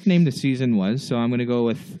 but I think Name the Season was, so I'm going to go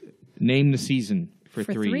with Name the Season for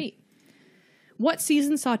 3. What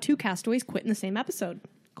season saw 2 castaways quit in the same episode?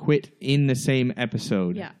 Quit in the same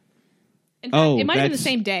episode. Yeah. In fact, it might have been the that's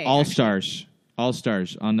same day. All actually. Stars. All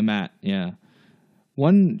Stars on the mat, yeah.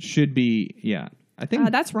 One should be, yeah. I think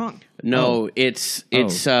That's wrong. No, it's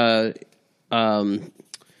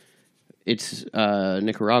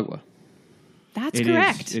Nicaragua. That's it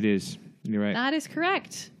correct. is. It is. You're right. That is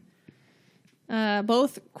correct.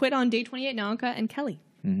 Both quit on day 28, Naonka and Kelly.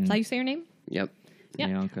 Is that how you say your name? Yep. Yeah.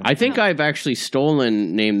 Bianca. I think I've actually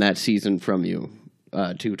stolen Name That Season from you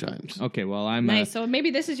 2 times. Okay, well, I'm Nice. So maybe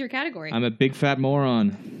this is your category. I'm a big fat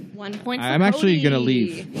moron. 1 point for I'm actually Cody. going to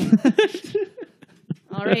leave.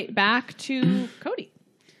 All right, back to Cody.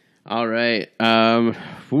 All right.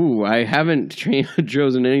 I haven't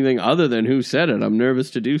chosen anything other than Who Said It. I'm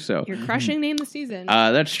nervous to do so. You're crushing Name the Season.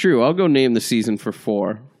 That's true. I'll go Name the Season for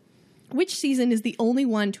 4. Which season is the only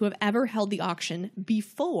one to have ever held the auction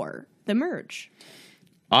before the merge?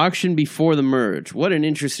 Auction before the merge. What an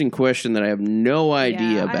interesting question that I have no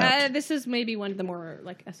idea about. This is maybe one of the more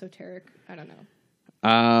like esoteric. I don't know.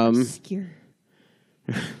 Obscure.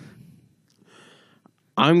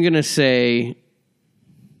 I'm going to say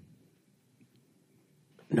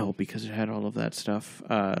no, because it had all of that stuff.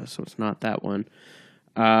 So it's not that one.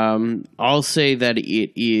 I'll say that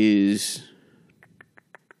it is.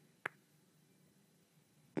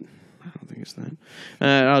 I don't think it's that.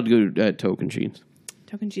 I'll go Tocantins.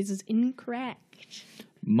 Tocantins is incorrect.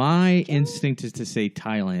 My instinct is to say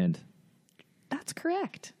Thailand. That's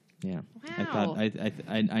correct. Yeah. Wow. I thought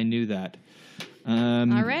I knew that. All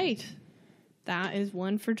right. That is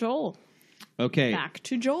one for Joel. Okay. Back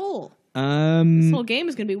to Joel. This whole game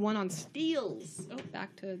is going to be won on steals. Oh,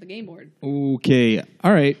 back to the game board. Okay.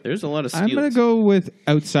 All right. There's a lot of I'm steals. going to go with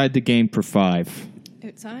outside the game for 5.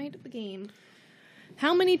 Outside of the game.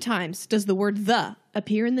 How many times does the word "the"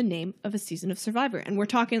 appear in the name of a season of Survivor? And we're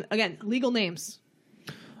talking, again, legal names.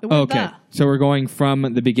 The word Okay. "the." So we're going from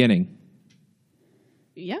the beginning.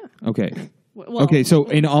 Yeah. Okay. Well, Okay, so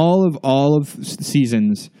in all of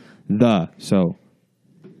seasons, so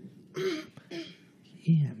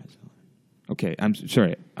okay, I'm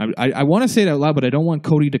sorry. I want to say it out loud, but I don't want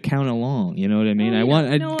Cody to count along. You know what I mean? I want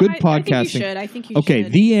good podcasting. I think you should. Okay,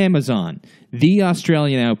 the Amazon, the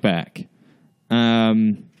Australian outback.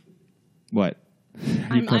 What?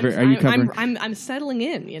 Are you covering? I'm settling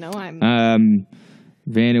in. You know, I'm.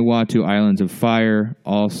 Vanuatu Islands of Fire,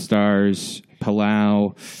 All Stars,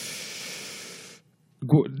 Palau.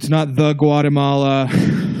 It's not the Guatemala.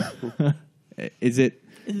 Is it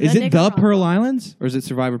the Nicaragua. Pearl Islands or is it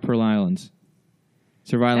Survivor Pearl Islands?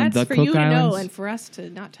 Survivor That's the for Cook you to Islands. know and for us to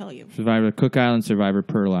not tell you. Survivor Cook Islands, Survivor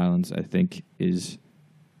Pearl Islands, I think is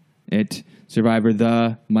it. Survivor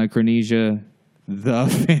the Micronesia, the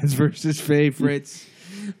fans versus favorites.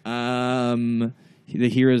 The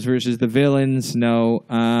heroes versus the villains. No.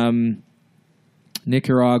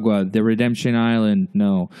 Nicaragua, the Redemption Island.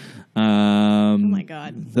 No. Oh my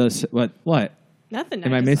God. What? Nothing.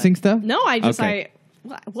 Am I missing stuff? No, I just Okay.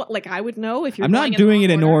 what like I would know if you're. I'm not doing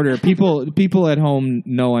it in order. People at home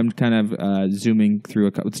know I'm kind of zooming through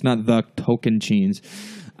a. It's not the Tocantins.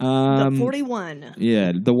 The 41.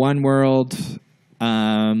 Yeah, the One World.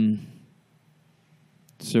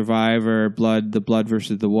 Survivor, the blood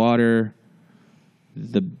versus the water.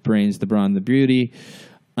 The brains, the brawn, the beauty.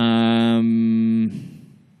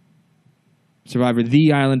 Survivor,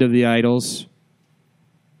 the Island of the Idols.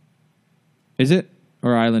 Is it?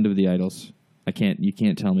 Or Island of the Idols? You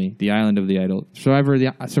can't tell me. The Island of the Idols. Survivor,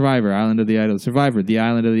 Island of the Idols. Survivor, the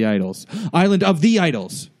Island of the Idols. Island of the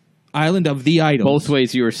Idols. Island of the Idols. Both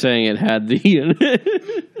ways you were saying it had the.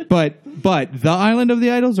 But the Island of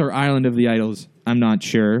the Idols or Island of the Idols, I'm not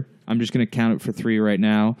sure. I'm just going to count it for 3 right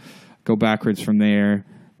now. Go backwards from there.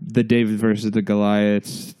 The David versus the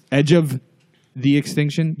Goliaths. Edge of the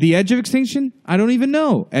Extinction. The Edge of Extinction? I don't even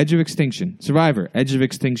know. Edge of Extinction. Survivor. Edge of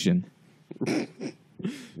Extinction.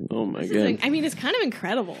 Oh, my God. I mean, it's kind of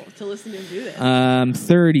incredible to listen to him do this.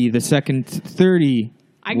 30. The second 30.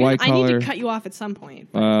 I White need Collar. to cut you off at some point.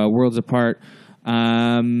 Worlds Apart.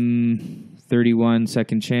 31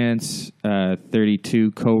 Second Chance.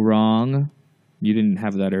 32 Co-Wrong. You didn't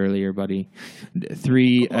have that earlier, buddy.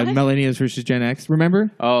 3 Millennials versus Gen X. Remember?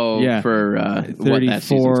 Oh, yeah. For what that season's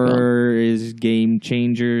 34 called. is Game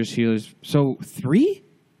Changers. Healers. So 3?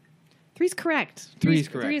 3's correct. 3's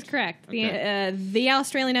correct. 3 is correct. Okay. The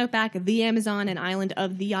Australian Outback, the Amazon, and Island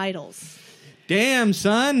of the Idols. Damn,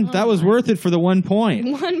 son. That was worth it for the 1 point.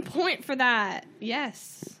 1 point for that.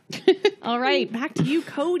 Yes. All right, back to you,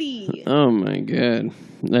 Cody. Oh, my God.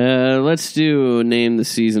 Let's do Name the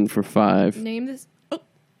Season for 5. Name this. Oh,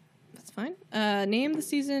 that's fine. Name the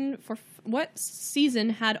season for what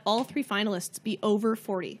season had all 3 finalists be over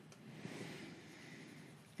 40?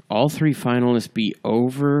 All 3 finalists be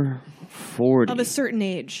over 40. Of a certain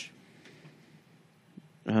age.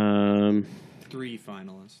 3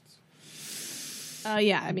 finalists.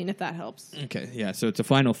 Yeah, I mean, if that helps. Okay, yeah, so it's a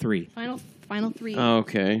final 3. Final 3.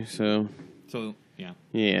 Okay, so yeah.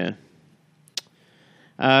 Yeah.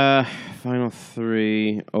 Final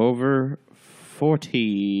 3 over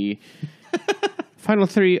 40. Final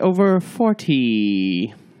 3 over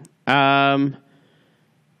 40.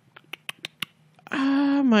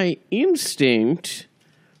 My instinct,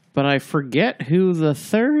 but I forget who the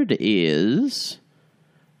third is.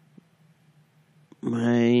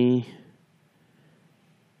 My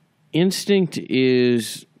instinct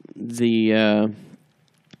is the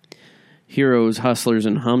Heroes, Hustlers,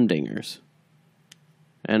 and Humdingers.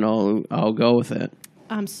 And I'll go with it.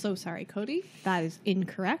 I'm so sorry, Cody. That is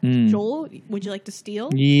incorrect. Mm. Joel, would you like to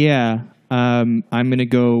steal? Yeah. I'm going to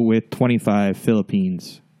go with 25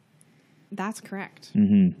 Philippines. That's correct.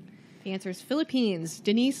 Mm-hmm. The answer is Philippines.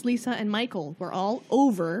 Denise, Lisa, and Michael were all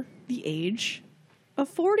over the age of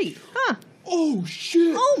 40. Huh. Oh,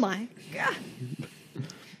 shit. Oh, my God.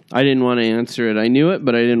 I didn't want to answer it. I knew it,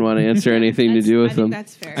 but I didn't want to answer anything to do with I think them.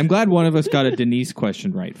 that's fair. I'm glad one of us got a Denise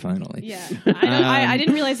question right, finally. Yeah. I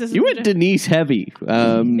didn't realize this. You went Denise heavy.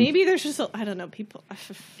 Maybe there's just, I don't know, people.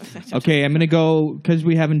 Okay, I'm going to go, because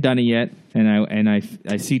we haven't done it yet, and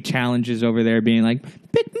I see challenges over there being like,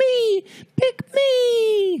 pick me.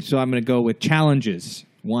 So I'm going to go with challenges.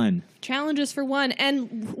 1. Challenges for 1.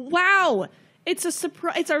 And wow, it's a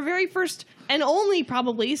surprise. It's our very first and only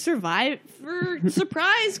probably surprise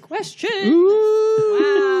question.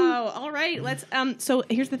 Wow. All right. Let's. So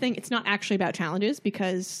here's the thing. It's not actually about challenges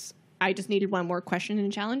because I just needed one more question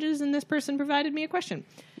in challenges, and this person provided me a question.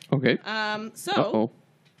 Okay. So Uh-oh.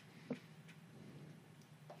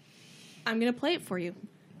 I'm gonna play it for you.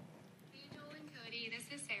 Hey, Joel and Cody, this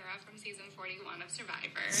is Sarah from season 41 of Survivor.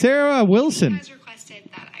 Sarah Wilson. You guys requested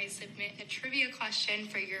that I submit a trivia question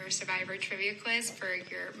for your Survivor trivia quiz for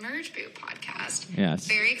your Merge Boot podcast. Yes.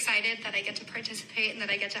 Very excited that I get to participate and that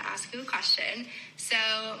I get to ask you a question. So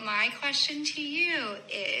my question to you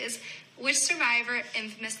is, which Survivor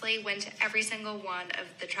infamously went to every single one of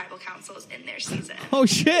the tribal councils in their season? Oh,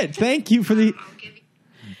 shit. Thank you for the... I'll give you...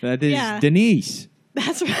 That is Yeah. Denise.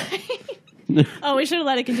 That's right. Oh, we should have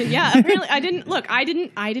let it continue. Yeah, apparently I didn't. Look, I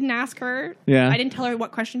didn't ask her. Yeah. I didn't tell her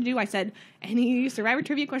what question to do. I said any Survivor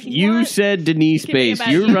trivia question You want. said Denise Give me Base.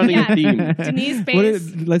 about- You're running a theme. Denise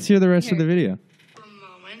Base. Let's hear the rest of the video. A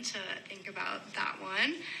moment to think about that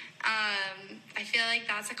one. I feel like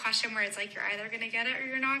that's a question where it's like you're either going to get it or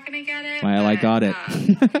you're not going to get it. Well, I got it.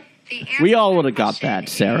 The answer We all to would the have got question that,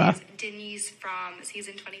 Sarah. is Denise from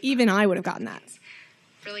season 25. Even I would have gotten that.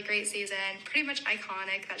 Really great season, pretty much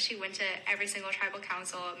iconic that she went to every single tribal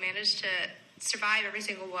council, managed to survive every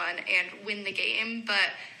single one and win the game.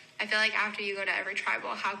 But I feel like after you go to every tribal,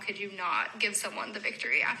 how could you not give someone the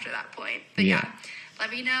victory after that point? But yeah,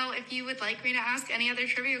 let me know if you would like me to ask any other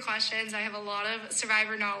trivia questions. I have a lot of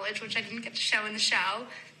Survivor knowledge, which I didn't get to show in the show.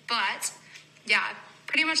 But yeah,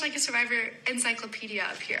 pretty much like a Survivor encyclopedia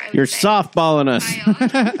up here. I would You're say. softballing us.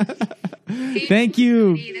 Thank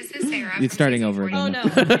you. This is Sarah. It's starting over Oh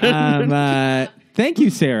again. no! Thank you,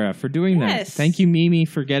 Sarah, for doing that. Yes. Thank you, Mimi,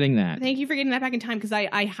 for getting that. Thank you for getting that back in time because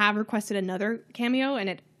I have requested another cameo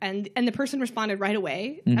and the person responded right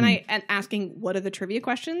away and asking what are the trivia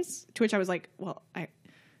questions, to which I was like, well,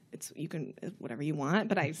 it's you can whatever you want,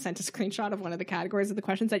 but I sent a screenshot of one of the categories of the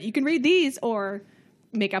questions that you can read these or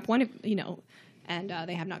make up one, and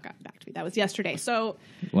they have not gotten back to me. That was yesterday. So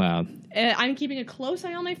Wow. I'm keeping a close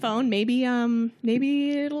eye on my phone. Maybe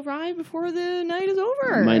it'll arrive before the night is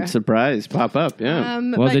over. Might pop up. Yeah.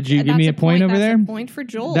 Well, but did you give me a point over there? That's a point for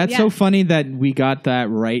Joel. That's yeah. so funny that we got that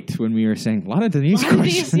right when we were saying a lot of Denise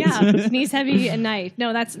questions. Denise heavy at night.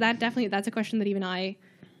 No, that's a question that even I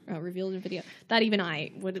revealed in the video that even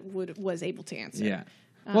I was able to answer. Yeah.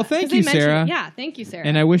 Well, thank 'cause you, they mentioned Sarah. it. Yeah, thank you, Sarah.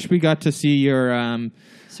 And I wish we got to see your.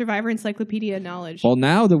 Survivor Encyclopedia knowledge. Well,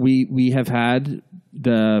 now that we have had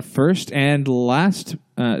the first and last,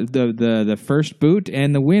 the first boot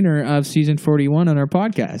and the winner of season 41 on our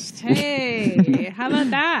podcast. Hey, how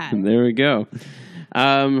about that? There we go.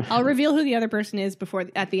 I'll reveal who the other person is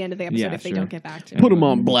at the end of the episode if they don't get back to me. Put them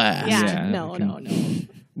on blast. Yeah, no.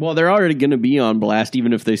 Well, they're already going to be on blast,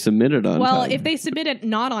 even if they submit it on time. Well, if they submit it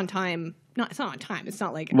not on time, it's not on time. It's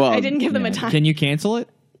not like I didn't give them a time. Can you cancel it?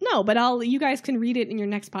 No, but you guys can read it in your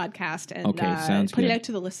next podcast and sounds put good. it out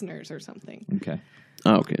to the listeners or something. Okay.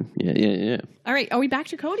 Oh, okay. Yeah. All right, are we back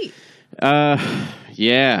to Cody?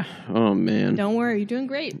 Yeah. Oh, man. Don't worry, you're doing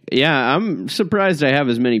great. Yeah, I'm surprised I have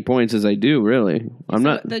as many points as I do, really. I'm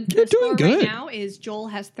not... The You're doing score good. right now is Joel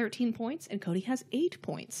has 13 points and Cody has 8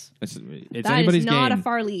 points. It's That anybody's is not game. a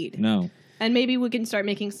far lead. No. And maybe we can start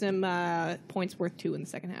making some points worth 2 in the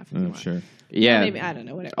second half. If you want. Sure. Yeah. Maybe, I don't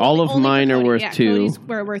know. Whatever. All of Only for mine are Cody. worth yeah, 2. Cody's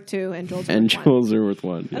were worth 2 and Joel's And worth 1. Joel's are worth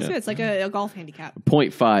 1. That's yeah. good. It's like a golf handicap.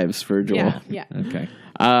 0.5s for Joel. Yeah. Okay.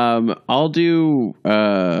 I'll do...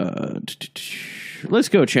 let's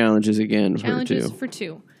go challenges again Challenges for 2. for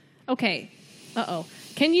 2. Okay. Uh-oh.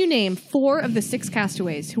 Can you name 4 of the 6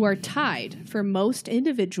 castaways who are tied for most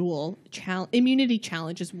individual immunity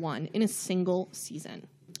challenges won in a single season?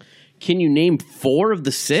 Can you name 4 of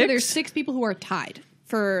the 6? So there's 6 people who are tied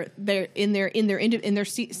for their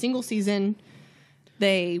single season.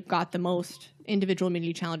 They got the most individual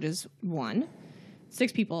immunity challenges won.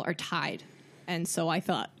 6 people are tied, and so I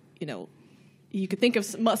thought you could think of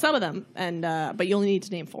some of them, and but you only need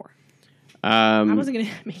to name 4. I wasn't going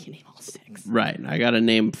to make you name all 6. Right. I got to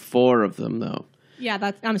name 4 of them, though.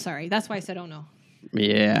 Yeah, I'm sorry. That's why I said, oh no.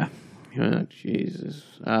 Yeah. Oh, Jesus.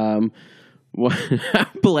 I'm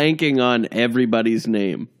blanking on everybody's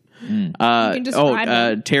name. You can describe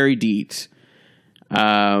them. Terry Dietz.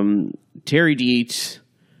 Terry Dietz.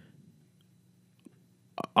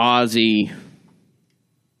 Ozzy.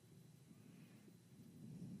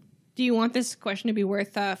 Do you want this question to be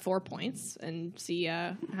worth 4 points and see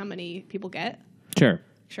how many people get? Sure.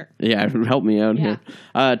 Sure. Yeah, help me out Yeah.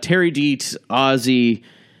 here. Terry Dietz, Ozzy.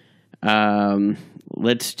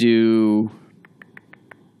 Let's do...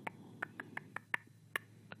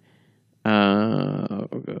 oh,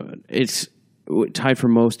 God. It's tied for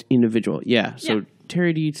most individual. Yeah, so Yeah.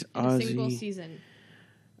 Terry Dietz, In Ozzy. a single season.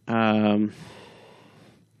 Why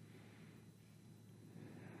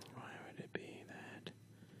would it be that?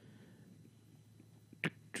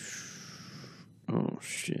 Oh,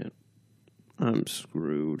 shit. I'm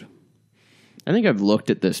screwed. I think I've looked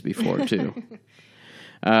at this before, too.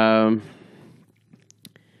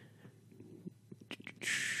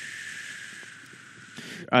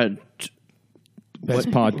 Best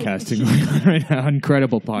podcasting going on right now.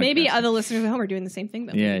 Incredible podcast. Maybe other listeners at home are doing the same thing,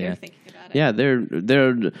 though. Yeah, Maybe yeah. they're thinking about it. Yeah,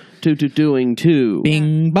 they're doing 2.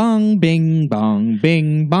 Bing bong, bing bong,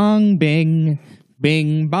 bing bong, bing,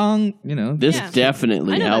 bing bong. This Yeah.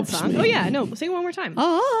 definitely I know that helps song. me. Oh, yeah. No, sing it one more time.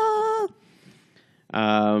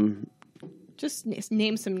 Just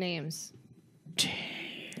name some names.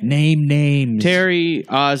 Name names. Terry,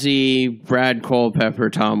 Ozzy, Brad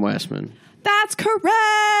Culpepper, Tom Westman. That's correct.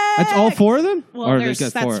 That's all 4 of them? Well, Or that's they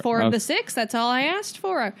got 4 of Okay. the 6. That's all I asked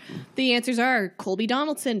for. The answers are Colby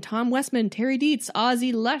Donaldson, Tom Westman, Terry Dietz,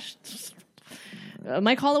 Ozzy Lush,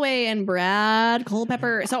 Mike Holloway, and Brad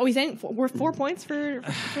Culpepper. So we saying we're 4 points for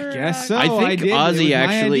Guess so. I think did. It was Ozzy my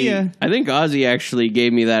actually. idea. I think Ozzy actually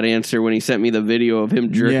gave me that answer when he sent me the video of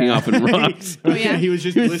him jerking Yeah. off in rocks. Oh, yeah? He was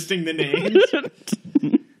just listing the names.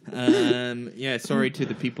 Yeah, sorry to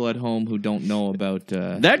the people at home who don't know about...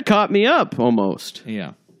 That caught me up almost.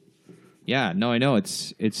 Yeah. Yeah, no, I know.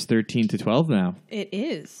 It's 13 to 12 now. It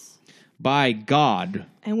is. By God.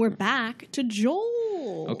 And we're back to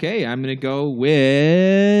Joel. Okay, I'm going to go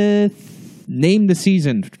with... Name the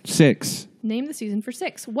season. 6. Name the season for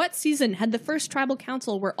 6. What season had the first tribal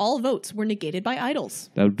council where all votes were negated by idols?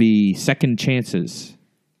 That would be Second Chances.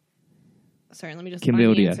 Sorry, let me just find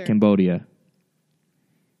the answer. Cambodia.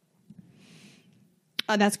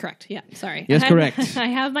 That's correct. Yeah, sorry. Yes, correct. I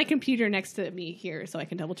have my computer next to me here, so I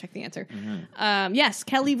can double check the answer. Yes,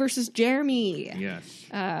 Kelly versus Jeremy. Yes.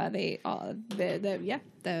 The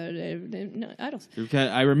idols. Okay,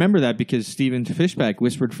 I remember that because Stephen Fishback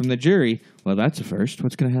whispered from the jury, well, that's a first.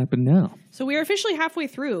 What's going to happen now? So we are officially halfway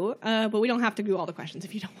through, but we don't have to do all the questions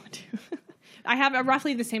if you don't want to. I have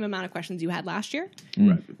roughly the same amount of questions you had last year.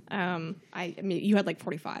 Right. I mean, you had like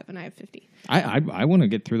 45, and I have 50. I want to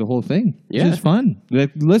get through the whole thing. Yeah. This is fun.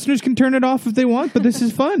 The listeners can turn it off if they want, but this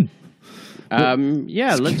is fun.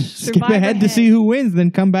 Let's Skip ahead to see who wins,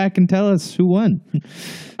 then come back and tell us who won.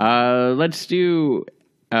 let's do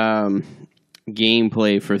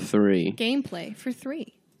gameplay for 3. Gameplay for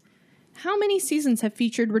 3. How many seasons have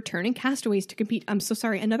featured returning castaways to compete? I'm so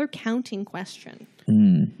sorry. Another counting question.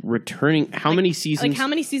 Returning. How many seasons? Like how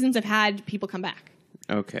many seasons have had people come back?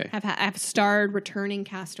 Okay. Have starred returning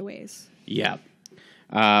castaways? Yeah.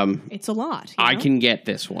 It's a lot. I can get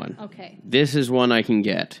this one. Okay. This is one I can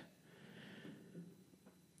get.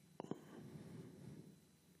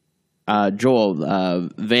 Joel,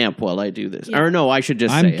 vamp while I do this. Yeah. Or no, I should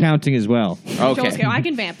just say I'm it. counting as well. Okay. I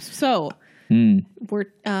can vamp. So we're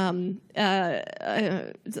there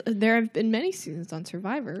have been many seasons on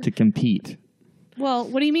Survivor To compete. Well,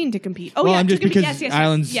 what do you mean to compete? Oh, Well, yeah, I'm to just compete. because Yes.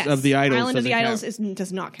 Islands of the Idols Island of the doesn't Idols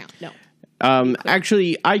does not count. No.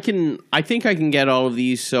 Actually, I think I can get all of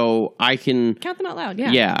these, so I can Count them out loud.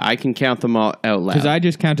 Yeah. Yeah, I can count them all out loud. Because I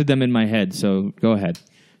just counted them in my head, so go ahead.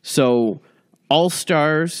 So, All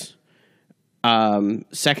Stars,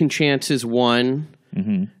 Second Chances 1,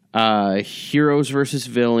 Heroes versus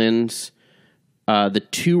Villains, the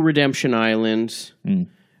 2 Redemption Islands.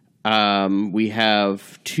 We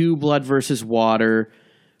have 2 Blood versus Water.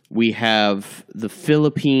 We have the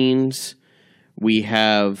Philippines. We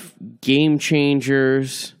have Game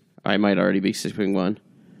Changers. I might already be skipping one.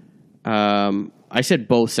 I said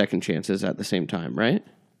both Second Chances at the same time, right?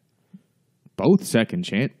 Both second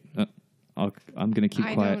chance. I'm going to keep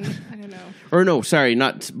quiet. I don't know. Or no, sorry,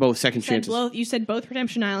 not both Second Chances. You said both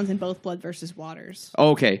Redemption Islands and both Blood versus Waters.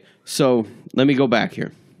 Okay, so let me go back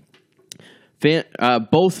here.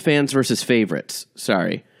 Both Fans versus Favorites.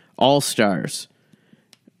 Sorry. All Stars.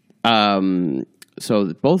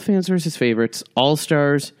 So both Fans versus Favorites, All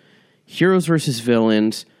Stars, Heroes versus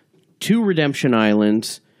Villains, 2 Redemption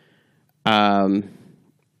Islands,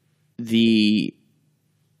 the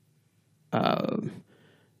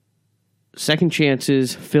Second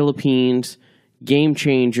Chances, Philippines, Game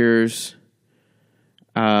Changers,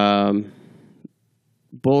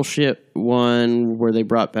 bullshit one where they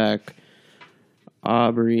brought back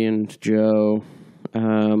Aubrey and Joe,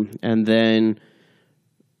 and then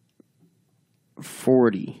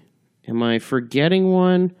 40. Am I forgetting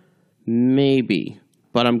one? Maybe,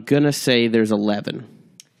 but I'm gonna say there's 11.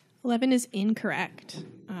 11 is incorrect.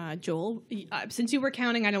 Joel, since you were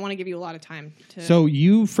counting, I don't want to give you a lot of time to. So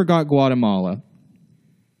you forgot Guatemala.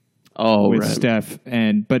 With Steph,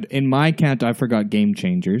 but in my count, I forgot Game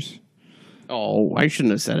Changers. Oh, I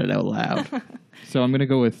shouldn't have said it out loud. So I'm going to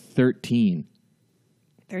go with 13.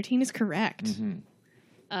 13 is correct. You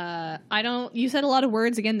said a lot of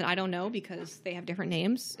words again that I don't know because they have different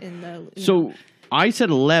names in the. I said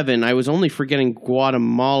 11. I was only forgetting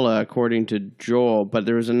Guatemala according to Joel, but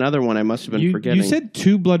there was another one I must have been forgetting. You said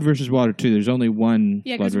 2 Blood versus Water too. There's only one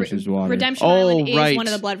Blood versus Water. Redemption Island is one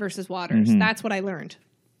of the Blood versus Waters. That's what I learned.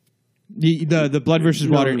 The Blood versus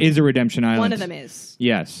Water is a Redemption Island. One of them is.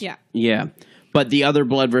 Yes. Yeah. But the other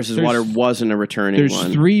Blood versus Water wasn't a returning one.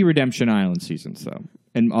 There's 3 Redemption Island seasons though,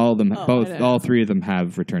 and all of them, all 3 of them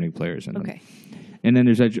have returning players in them. Okay. And then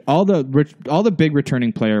there's all the big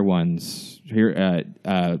returning player ones here.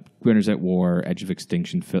 Winners at War, Edge of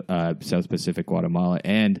Extinction, South Pacific, Guatemala,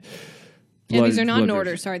 and. These are not in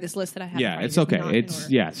order. Sorry, this list that I have. Yeah, it's okay. It's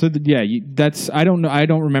So that's I don't know. I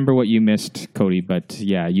don't remember what you missed, Cody. But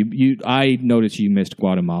yeah, I noticed you missed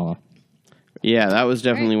Guatemala. Yeah, that was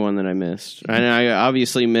definitely one that I missed, and I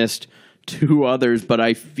obviously missed 2 others. But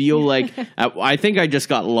I feel like I think I just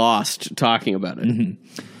got lost talking about it.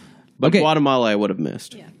 But Guatemala, I would have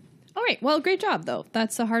missed. Yeah. All right. Well, great job though.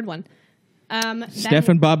 That's a hard one. Steph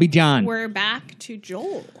and Bobby John. We're back to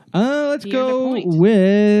Joel. Let's go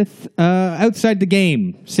with Outside the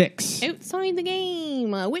Game, 6. Outside the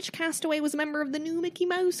Game. Which castaway was a member of the new Mickey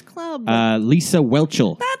Mouse Club? Lisa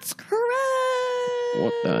Welchel. That's correct.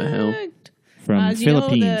 What the hell? From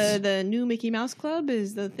Philippines. You know, the new Mickey Mouse Club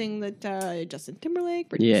is the thing that Justin Timberlake,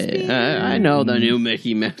 Britney Spears. I know the new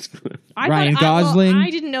Mickey Mouse Club. Ryan Gosling. I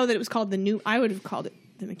didn't know that it was called the new. I would have called it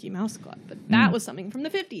the Mickey Mouse Club, but that was something from the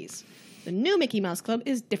 50s. The new Mickey Mouse Club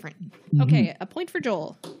is different. Okay, a point for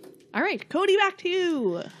Joel. All right, Cody, back to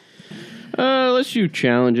you. Let's do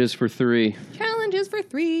challenges for 3. Challenges for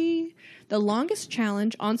 3. The longest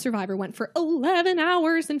challenge on Survivor went for 11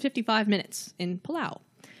 hours and 55 minutes in Palau.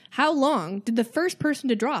 How long did the first person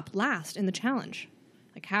to drop last in the challenge?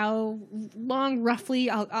 Like how long roughly?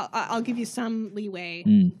 I'll give you some leeway.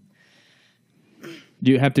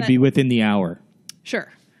 You have to be within the hour.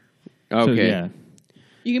 Sure. Okay. So, yeah.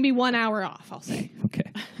 You can be 1 hour off, I'll say.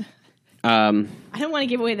 Okay. I don't want to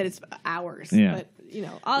give away that it's hours, but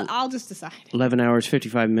I'll just decide. 11 hours,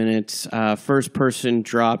 55 minutes. First person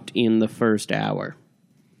dropped in the first hour.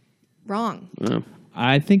 Wrong. Oh.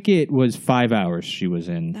 I think it was 5 hours she was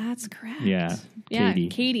in. That's correct. Yeah. Yeah,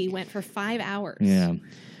 Katie went for 5 hours. Yeah.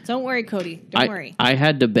 Don't worry, Cody. Don't worry. I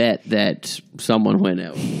had to bet that someone went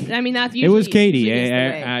out. I mean, that's It usually... was Katie. usually is the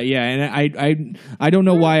way. Yeah, and I don't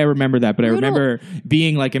know why I remember that, but I remember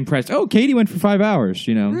being like impressed. Oh, Katie went for 5 hours,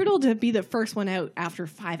 you know. Brutal to be the first one out after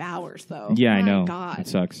 5 hours, though. Yeah, I My know. God. It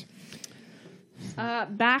sucks.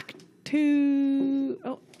 Back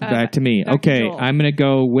to... Back to me. back to Okay, Joel. I'm going to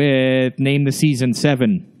go with Name the Season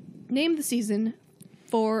 7. Name the season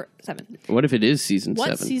for 7. What if it is season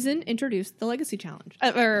What 7? season introduced the Legacy Challenge?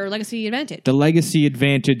 Or Legacy Advantage? The Legacy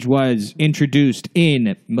Advantage was introduced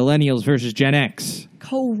in Millennials versus Gen X.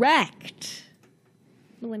 Correct.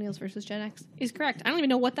 Millennials versus Gen X is correct. I don't even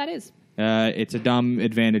know what that is. It's a dumb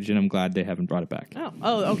advantage, and I'm glad they haven't brought it back.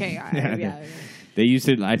 Oh, okay. Yeah. They used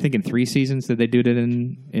it, I think, in 3 seasons. Did they do it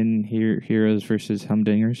in Heroes versus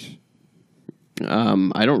Humdingers?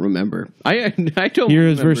 I don't remember. I don't.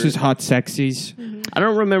 Heroes remember. versus Hot Sexies. I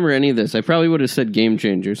don't remember any of this. I probably would have said Game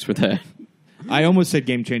Changers for that. I almost said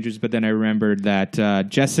Game Changers, but then I remembered that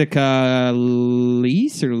Jessica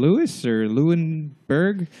Lewis or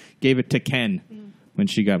Lewinberg gave it to Ken when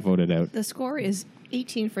she got voted out. The score is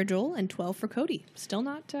 18 for Joel and 12 for Cody. Still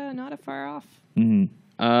not a far off.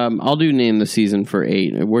 I'll do Name the Season for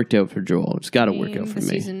 8. It worked out for Joel. It's got to work out for the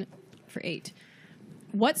me. Season for 8.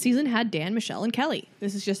 What season had Dan, Michelle, and Kelly?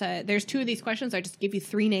 This is just there's 2 of these questions. I just give you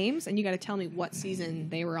 3 names, and you got to tell me what season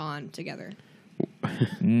they were on together.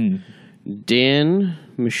 Dan,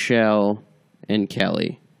 Michelle, and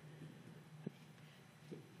Kelly.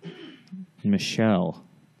 Michelle.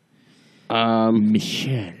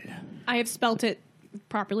 Michelle. I have spelt it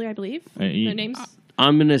properly, I believe. you- The names.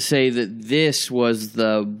 I'm going to say that this was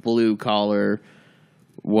the blue collar,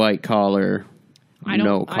 white collar,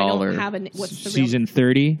 no collar. I don't have what's the Season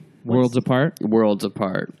 30, Worlds Apart. Worlds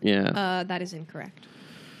Apart, yeah. real... that is incorrect.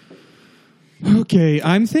 Okay,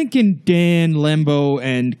 I'm thinking Dan, Lembo,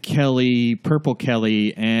 and Kelly, Purple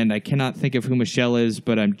Kelly, and I cannot think of who Michelle is,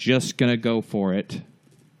 but I'm just going to go for it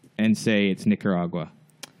and say it's Nicaragua.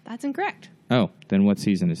 That's incorrect. Oh, then what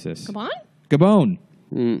season is this? Come on. Gabon.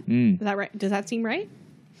 Is that right? Does that seem right?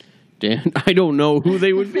 Dan, I don't know who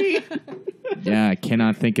they would be. Yeah, I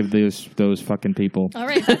cannot think of those fucking people. All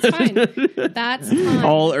right, that's fine. That's fine.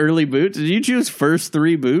 All early boots? Did you choose first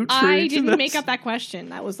 3 boots? for I each of didn't those? make up that question.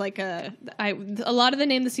 That was like a lot of the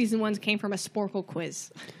Name the Season ones came from a Sporkle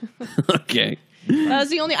quiz. Okay. That was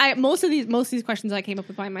the only. Most of these questions I came up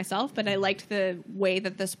with by myself, but I liked the way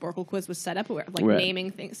that the Sporkle quiz was set up, where like Right. naming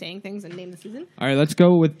things, saying things, and name the season. All right, let's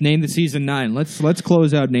go with Name the Season 9. Let's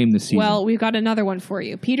close out Name the Season. Well, we've got another one for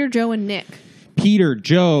you: Peter, Joe, and Nick. Peter,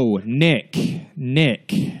 Joe, Nick,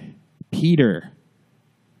 Peter,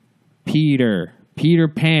 Peter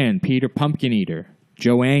Pan, Peter Pumpkin Eater,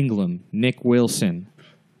 Joe Anglem, Nick Wilson.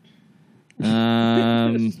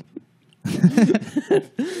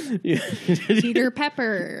 Peter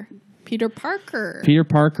Pepper, Peter Parker, Peter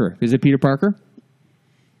Parker. Is it Peter Parker?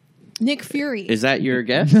 Nick Fury. Is that your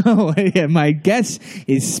guess? No, yeah, my guess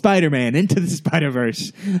is Spider-Man Into the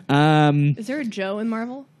Spider-Verse. Is there a Joe in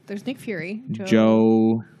Marvel? There's Nick Fury.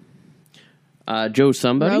 Joe Joe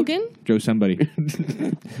somebody? Rogan. Joe somebody.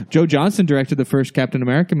 Joe Johnston directed the first Captain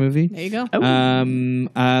America movie. There you go.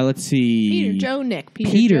 Let's see. Peter, Joe, Nick.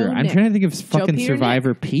 Peter. Joe, I'm Nick. trying to think of fucking Peter,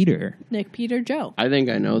 Survivor Peter. Nick, Peter, Joe. I think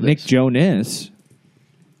I know this. Nick Jonas.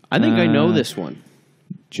 I think I know this one.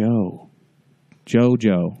 Joe.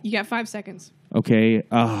 You got 5 seconds. Okay.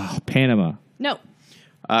 Panama. No.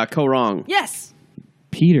 Co-wrong. Yes.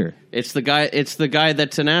 Peter. It's the guy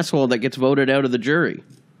that's an asshole that gets voted out of the jury.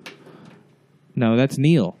 No, that's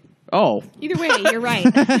Neil. Oh. Either way, you're right.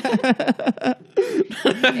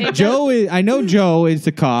 I know Joe is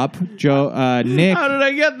the cop. Nick. How did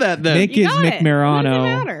I get that then? Nick You is got Nick it. What does it Marano.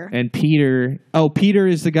 matter? And Peter. Oh, Peter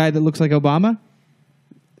is the guy that looks like Obama?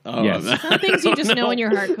 Oh, Yes. Some things you just know in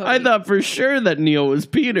your heart, Cody. I thought for sure that Neil was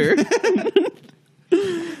Peter.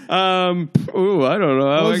 I don't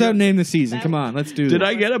know. Close out name the season. Come on, let's do this. Did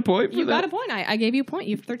I get a point for You that? got a point. I gave you a point.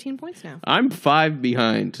 You have 13 points now. I'm 5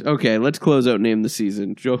 behind. Okay, let's close out name the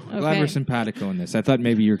season. Joe. Glad Okay. we're simpatico in this. I thought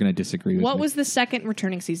maybe you were going to disagree with What me. was the second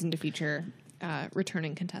returning season to feature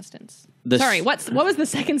returning contestants? The Sorry, s- what was the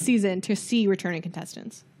second season to see returning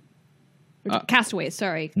contestants? Castaways,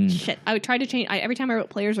 sorry. Shit. I would try to change. Every time I wrote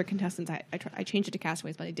players or contestants, I changed it to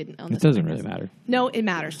castaways, but I didn't. It doesn't really matter. No, it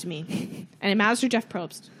matters to me. And it matters to Jeff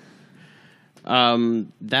Probst.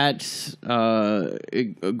 That's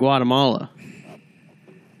Guatemala.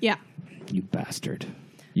 Yeah. You bastard.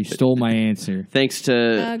 You stole my answer. Thanks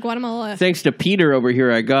to Guatemala. thanks to Peter over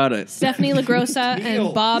here, I got it. Stephanie LaGrossa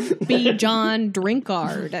and Bobby John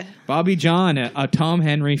Drinkard. Bobby John, a Tom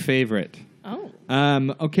Henry favorite. Oh.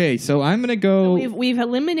 Okay, so I'm going to go We've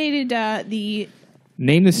eliminated the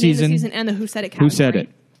name the season. and the Who Said It category. Who said it?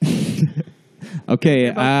 Okay,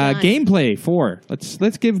 both done. gameplay 4.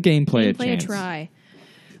 Let's give gameplay a Play chance. a try.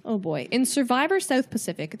 Oh boy. In Survivor South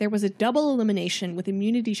Pacific, there was a double elimination with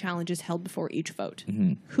immunity challenges held before each vote.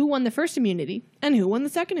 Mm-hmm. Who won the first immunity and who won the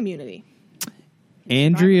second immunity?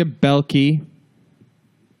 Andrea Belke.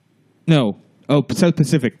 No. Oh, South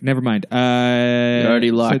Pacific. Never mind. You already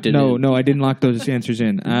locked it in. No, I didn't lock those answers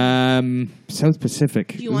in. South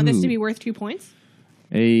Pacific. Do you want this to be worth 2 points?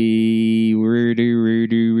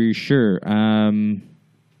 Sure.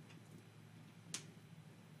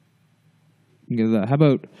 How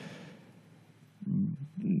about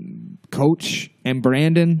Coach and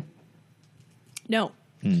Brandon? No.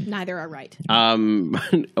 Neither are right.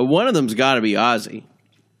 One of them's got to be Ozzy.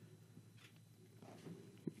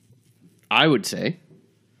 I would say.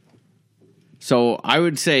 So I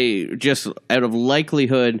would say, just out of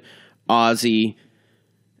likelihood, Ozzy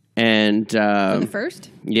and the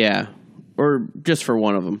first? yeah, or just for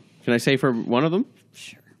one of them. Can I say for one of them?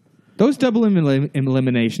 Those double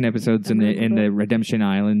elimination episodes and the Redemption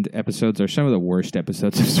Island episodes are some of the worst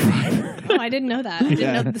episodes of Survivor. Oh, I didn't know that. I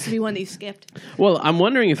didn't know that this would be one that you skipped. Well, I'm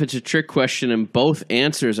wondering if it's a trick question and both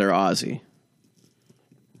answers are Ozzy.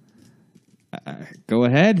 Go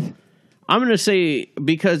ahead. I'm going to say,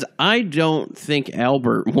 because I don't think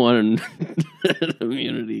Albert won an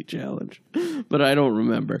immunity challenge, but I don't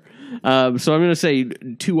remember. So I'm going to say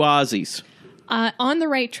 2 Aussies. On the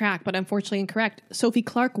right track, but unfortunately incorrect. Sophie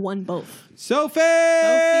Clark won both. Sophie!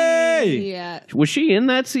 Yeah. Was she in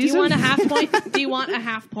that Do season? you want a half point? Do you want a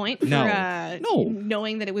half point for No. No.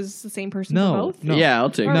 knowing that it was the same person No. for both? No. Yeah, I'll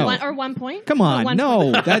take Or, that. No. or 1 point? Come Or on. 1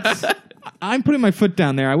 No. point. That's... I'm putting my foot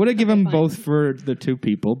down there. I would have given fine. both for the 2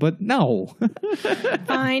 people, but no.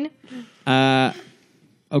 Fine.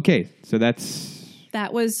 Okay, so that's...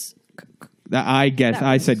 That was I guess That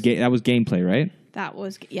I was- said that was gameplay, right?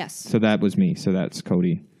 yes. So that was me. So that's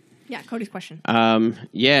Cody. Yeah, Cody's question.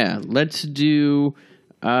 Yeah, let's do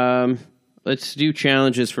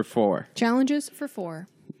challenges for 4. Challenges for 4.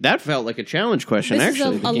 That felt like a challenge question, This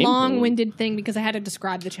actually. is a long-winded thing because I had to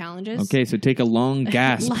describe the challenges. Okay, so take a long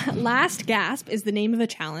gasp. Last Gasp is the name of a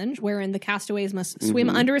challenge wherein the castaways must swim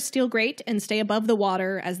under a steel grate and stay above the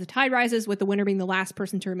water as the tide rises, with the winner being the last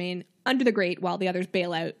person to remain under the grate while the others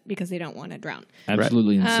bail out because they don't want to drown.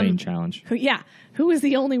 Absolutely insane challenge. Who is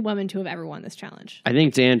the only woman to have ever won this challenge? I think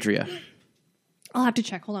it's Andrea. I'll have to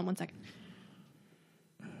check. Hold on 1 second.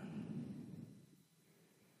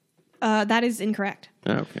 That is incorrect.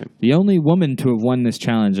 Okay. The only woman to have won this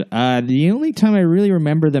challenge. The only time I really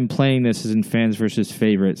remember them playing this is in Fans versus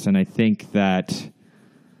Favorites, and I think that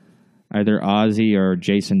either Ozzy or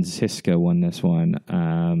Jason Siska won this one.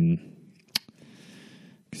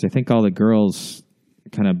 Because I think all the girls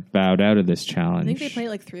kind of bowed out of this challenge. I think they played it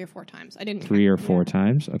like 3 or 4 times. I didn't. 3 or 4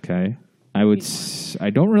 times. Okay, I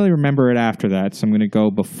don't really remember it after that, so I'm going to go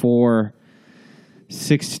before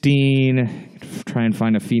 16. Try and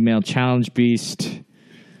find a female challenge beast,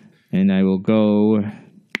 and I will go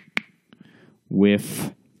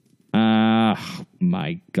with.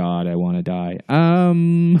 My God, I want to die.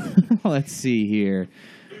 Let's see here.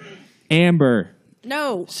 Amber.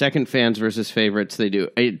 No. Second Fans versus Favorites, they do.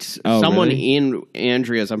 It's Oh, someone really? in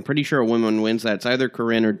Andrea's. I'm pretty sure a woman wins that. It's either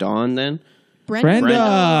Corinne or Dawn then. Brenda.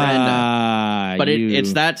 Brenda. But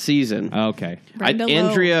it's that season. Okay. Brenda Lowe.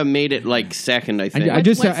 Andrea made it like second, I think. I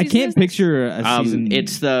just What I season can't is this? picture a season.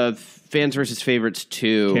 It's the Fans versus Favorites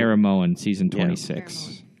 2. Cara Moen, season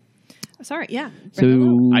 26. Sorry, yeah. So Brenda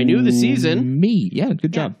Lowe. I knew the season. Me, yeah,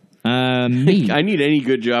 good job. Me, I need any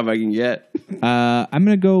good job I can get. I'm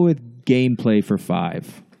gonna go with gameplay for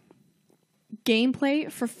 5.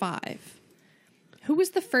 Gameplay for 5. Who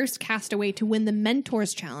was the first castaway to win the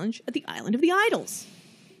Mentors Challenge at the Island of the Idols?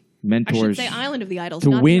 Mentors. I should say Island of the Idols. To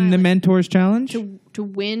not win the island. Mentors Challenge? To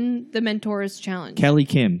win the Mentors Challenge. Kelly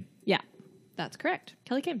Kim. Yeah, that's correct.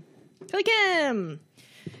 Kelly Kim. Kelly Kim.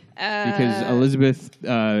 Because Elizabeth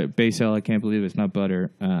Basel, I can't believe it's not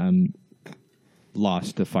butter,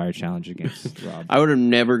 lost the fire challenge against Rob. I would have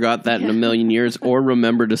never got that in a million years or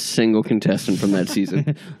remembered a single contestant from that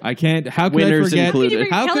season. I can't. How could Winners I forget?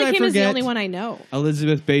 included. How Kelly could I Kim is the forget only one I know.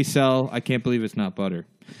 Elizabeth Basel, I can't believe it's not butter.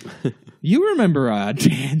 You remember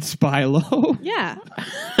Dan Spilo? Yeah.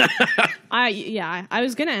 I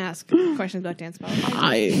was gonna ask questions about Dan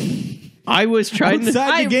Spilo. I was trying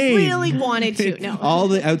outside I the game. really wanted to. No. All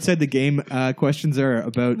the outside the game questions are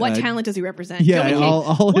about What talent does he represent? Yeah, Joey King.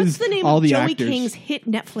 all What's his, the name all of the Joey actors. King's hit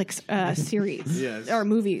Netflix series or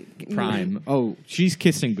movie? Prime. Oh, she's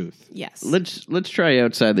Kissing Booth. Yes. Let's try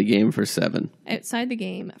outside the game for 7. Outside the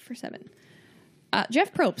game for 7.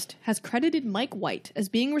 Jeff Probst has credited Mike White as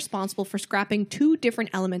being responsible for scrapping 2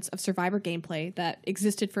 different elements of Survivor gameplay that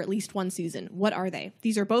existed for at least one season. What are they?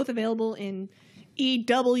 These are both available in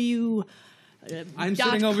EW. I'm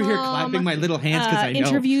sitting over here clapping my little hands because I know.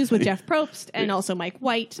 Interviews with Jeff Probst and also Mike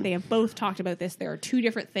White. They have both talked about this. There are 2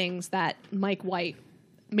 different things that Mike White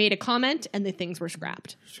made a comment and the things were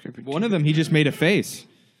scrapped. One of them, he just made a face.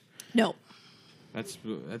 No. That's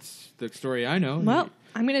the story I know. Well,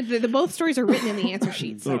 I'm gonna. The both stories are written in the answer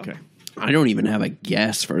sheet. So. Okay. I don't even have a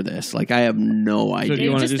guess for this. Like, I have no idea. do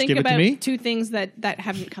you wanna just just think give it to about me? 2 things that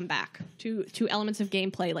haven't come back. Two elements of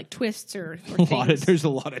gameplay, like twists or things. There's a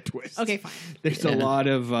lot of twists. Okay, fine. There's a lot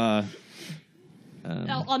of I'll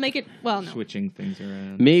make it. Well, no. switching things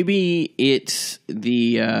around. Maybe it's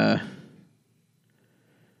the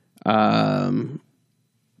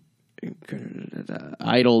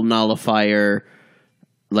idol nullifier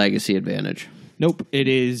legacy advantage. Nope. It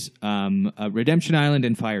is Redemption Island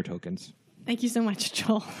and fire tokens. Thank you so much,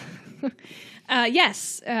 Joel.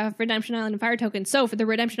 Yes, Redemption Island and Fire Tokens. So for the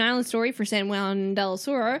Redemption Island story for San Juan del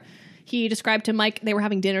Sur, he described to Mike, they were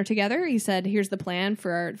having dinner together. He said, here's the plan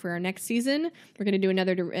for our next season. We're going to do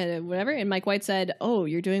another whatever. And Mike White said, oh,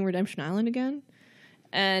 you're doing Redemption Island again?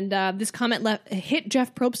 And this comment hit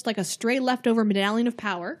Jeff Probst like a stray leftover medallion of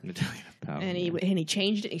power. Medallion of power. And he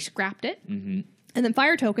changed it. He scrapped it. Mm-hmm. And then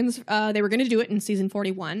Fire Tokens, they were going to do it in season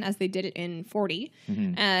 41 as they did it in 40.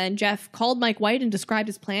 Mm-hmm. And Jeff called Mike White and described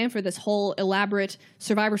his plan for this whole elaborate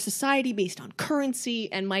Survivor society based on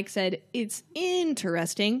currency. And Mike said, it's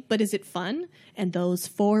interesting, but is it fun? And those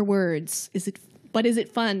 4 words, is it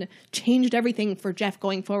fun, changed everything for Jeff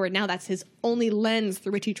going forward. Now that's his only lens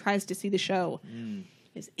through which he tries to see the show.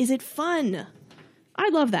 Is it fun? I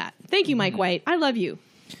love that. Thank you, Mike White. I love you.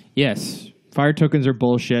 Yes. Fire tokens are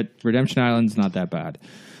bullshit. Redemption Island's not that bad.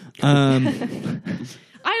 I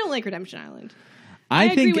don't like Redemption Island. I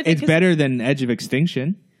agree think with it it's 'cause- better than Edge of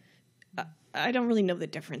Extinction. I don't really know the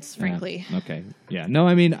difference, frankly. Okay. Yeah. No,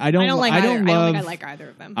 I mean, I don't like I either. don't I don't love think I like either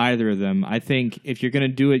of them. either of them. I think if you're going to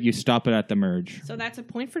do it, you stop it at the merge. So that's a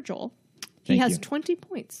point for Joel. He Thank has you. 20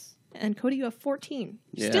 points. And Cody, you have 14.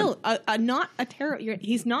 Yeah. Still, not a terrible.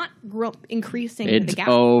 He's not increasing the It's gap.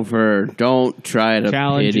 over. Don't try to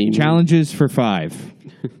pity me. Challenges for 5.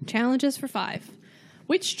 Challenges for 5.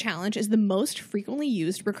 Which challenge is the most frequently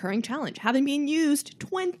used recurring challenge, having been used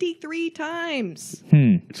 23 times?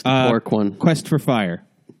 It's the pork one. Quest for Fire.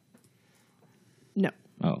 No.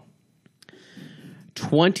 Oh.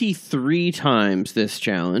 23 times this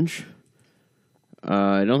challenge.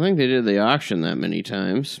 I don't think they did the auction that many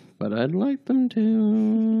times, but I'd like them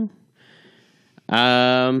to.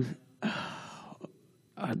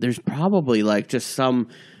 There's probably like just some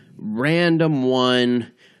random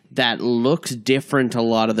one that looks different a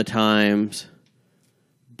lot of the times,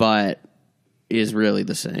 but is really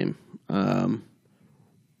the same. And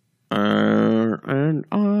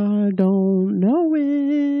I don't know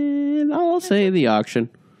it. I'll say the auction.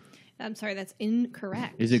 I'm sorry, that's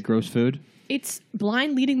incorrect. Is it gross food? It's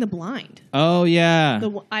blind leading the blind. Oh, yeah.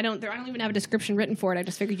 I don't even have a description written for it. I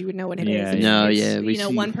just figured you would know what it Yeah, is. yeah. No, It's, yeah, we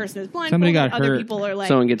see- one person is blind. Somebody got other hurt. people are like,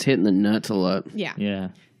 Someone gets hit in the nuts a lot. yeah. Yeah.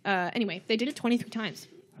 Anyway, they did it 23 times.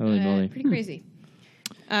 Holy moly. Pretty crazy.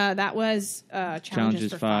 That was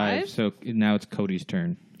challenges for 5. So now it's Cody's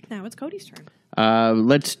turn. Now it's Cody's turn.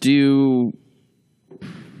 Let's do.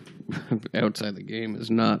 Outside the game is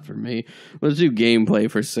not for me. Let's do gameplay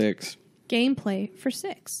for 6. Gameplay for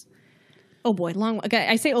 6. Oh boy, long. Okay,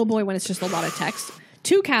 I say oh boy when it's just a lot of text.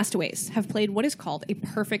 2 castaways have played what is called a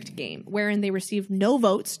perfect game, wherein they receive no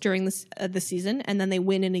votes during the season, and then they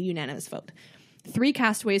win in a unanimous vote. 3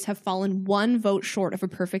 castaways have fallen 1 vote short of a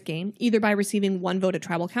perfect game, either by receiving 1 vote at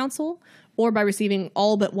Tribal Council or by receiving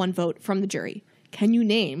all but 1 vote from the jury. Can you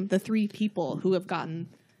name the 3 people who have gotten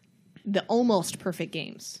the almost perfect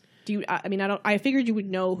games? Do you? I mean, I figured you would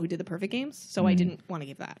know who did the perfect games, so I didn't want to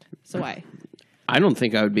give that. So I don't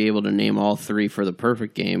think I would be able to name all 3 for the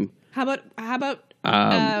perfect game. How about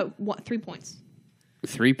 3 points?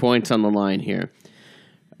 3 points on the line here.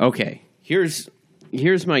 Okay, here's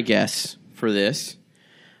my guess for this.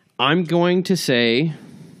 I'm going to say,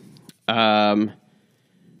 I'm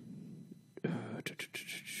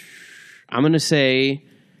going to say,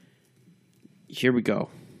 here we go.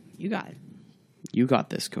 You got it. You got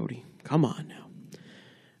this, Cody. Come on now.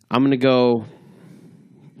 I'm going to go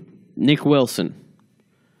Nick Wilson.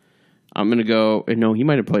 I'm going to go, no, he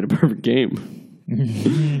might have played a perfect game.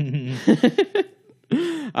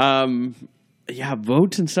 Yeah,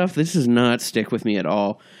 votes and stuff. This does not stick with me at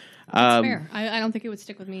all. That's fair. I don't think it would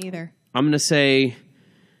stick with me either. I'm going to say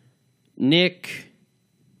Nick,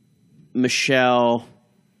 Michelle,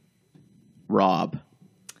 Rob.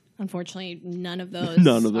 Unfortunately, none of those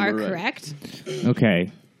are correct.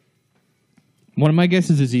 Okay. One of my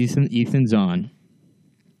guesses is Ethan's on.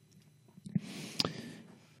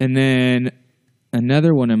 And then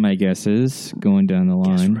another one of my guesses, going down the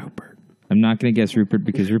line. Guess Rupert. I'm not going to guess Rupert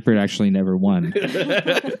because Rupert actually never won.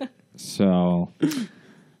 So,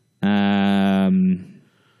 I'm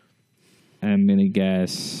going to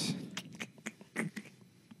guess.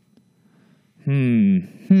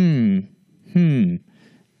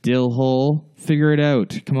 Dillhole, figure it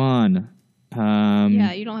out. Come on.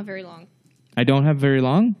 Yeah, you don't have very long. I don't have very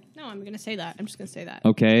long? No, I'm going to say that. I'm just going to say that.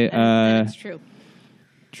 Okay. It's true.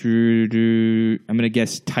 I'm going to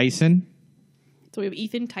guess Tyson. So we have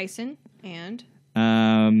Ethan, Tyson, and...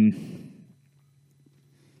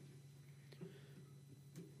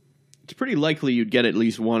 It's pretty likely you'd get at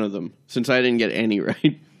least one of them, since I didn't get any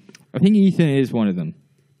right. I think Ethan is one of them.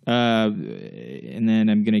 And then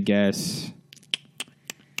I'm going to guess...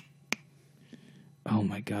 Oh,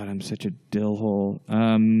 my God, I'm such a dillhole.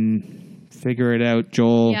 Figure it out,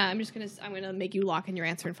 Joel. Yeah, I'm going to make you lock in your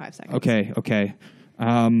answer in 5 seconds. Okay.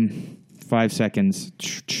 5 seconds.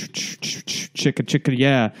 Chicka,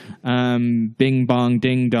 yeah. Bing, bong,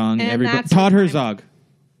 ding, dong. And Everybody. that's Todd your Herzog.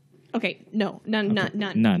 Okay, no, none.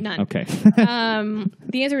 Okay.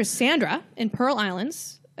 The answer is Sandra in Pearl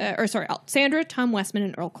Islands. Sandra, Tom Westman,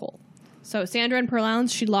 and Earl Cole. So Sandra in Pearl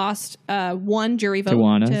Islands, she lost one jury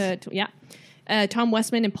vote. Tom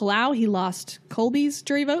Westman in Palau, he lost Colby's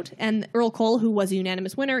jury vote. And Earl Cole, who was a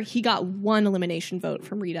unanimous winner, he got one elimination vote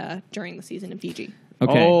from Rita during the season in Fiji.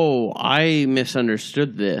 Okay. Oh, I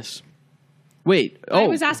misunderstood this. Wait. I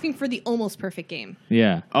was asking for the almost perfect game.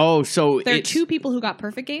 Yeah. Oh, so there are 2 people who got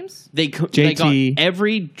perfect games. They got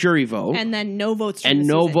every jury vote. And then no votes and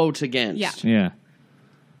no votes against. Yeah.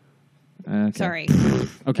 Okay. Sorry.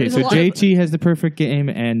 Okay, so JT has the perfect game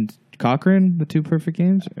and Cochran, the 2 perfect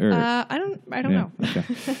games? Or? I don't know. Okay.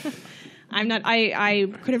 I'm not. I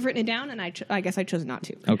could have written it down, and I guess I chose not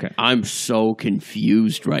to. Okay. I'm so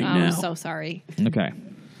confused right now. I'm so sorry. Okay.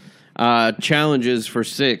 Challenges for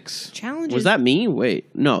 6. Challenges. Was that me?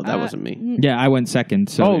 Wait, no, that wasn't me. Yeah, I went second.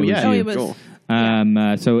 So it was. Joel.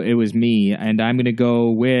 So it was me, and I'm going to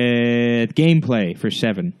go with gameplay for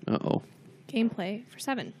 7. Uh-oh. Gameplay for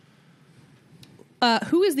 7.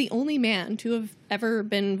 Who is the only man to have ever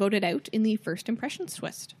been voted out in the First Impressions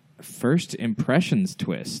twist? First Impressions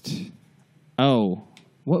twist. Oh,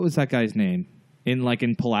 what was that guy's name? In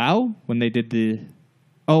Palau when they did the...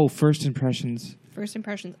 Oh, First Impressions. First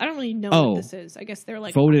Impressions. I don't really know what this is. I guess they're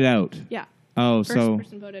like... Voted out. Yeah. Oh, first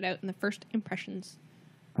person voted out in the First Impressions.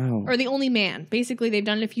 Oh. Or the only man. Basically, they've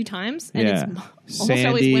done it a few times, and it's almost Sandy.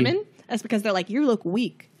 always women. That's because they're like, you look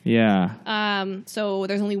weak. Yeah. So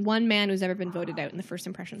there's only one man who's ever been voted out in the First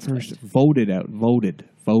Impressions twist. Voted out. Voted.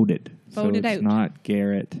 So Voted it's out. not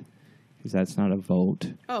Garrett, because that's not a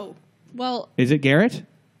vote. Oh, well... Is it Garrett?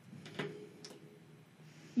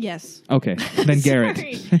 Yes. Okay, then Garrett.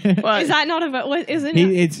 Is that not a vote? What isn't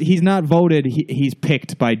it? He's not voted. He's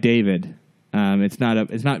picked by David. He's not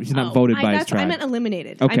voted by his tribe. I meant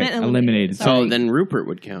eliminated. Okay, I meant eliminated. So then Rupert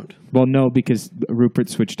would count. Well, no, because Rupert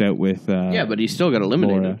switched out with. Yeah, but he still got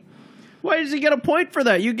eliminated. Laura. Why does he get a point for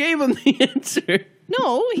that? You gave him the answer.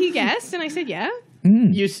 No, he guessed, and I said yeah.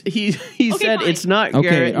 He said fine. it's not Okay,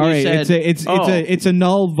 Garrett. all right. You said, It's a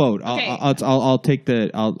null vote. Okay. I'll take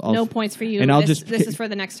the. I'll No points for you. And I'll this just. is for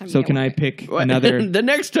the next time. So can I pick another? The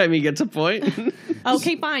next time he gets a point.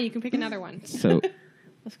 Okay, fine. You can pick another one. So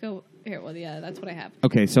let's go here. Well, yeah, that's what I have.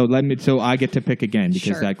 okay, so So I get to pick again because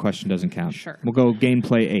Sure. that question doesn't count. Sure. We'll go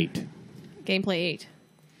gameplay 8. Gameplay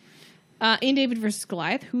 8. In David versus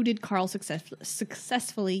Goliath, who did Carl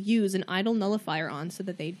successfully use an idol nullifier on so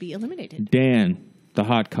that they'd be eliminated? Dan, the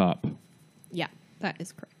hot cop. Yeah, that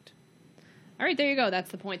is correct. All right, there you go.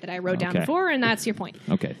 That's the point that I wrote down Okay. before, and that's your point.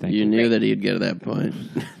 Okay, thank You you. knew that he'd get to that point.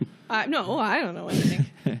 No, I don't know anything.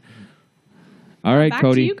 All right, Back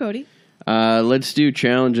Cody. to you, Cody. Let's do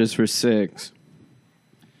challenges for 6.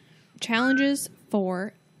 Challenges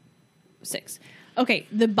for 6. Okay,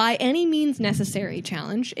 the By Any Means Necessary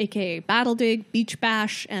challenge, aka Battle Dig, Beach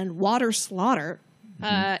Bash, and Water Slaughter,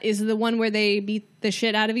 is the one where they beat the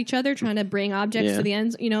shit out of each other trying to bring objects to the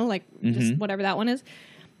ends, just whatever that one is.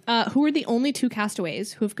 Who are the only 2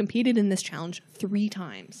 castaways who have competed in this challenge 3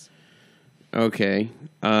 times? Okay.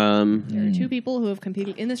 There are 2 people who have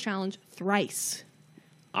competed in this challenge thrice.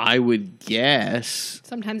 I would guess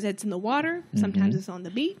Sometimes it's in the water, sometimes it's on the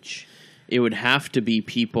beach. it would have to be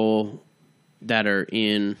people that are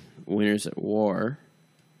in Winners at War.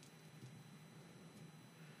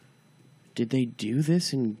 Did they do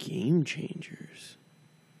this in Game Changers?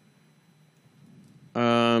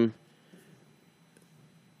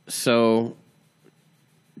 So,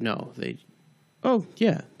 no, they... Oh,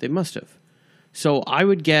 yeah, they must have. So I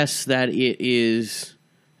would guess that it is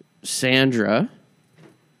Sandra,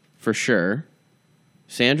 for sure.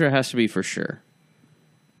 Sandra has to be for sure.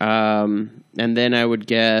 And then I would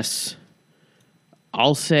guess...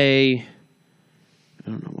 I'll say... I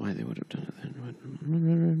don't know why they would have done it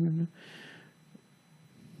then.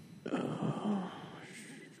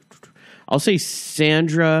 I'll say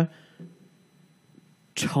Sandra,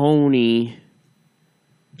 Tony.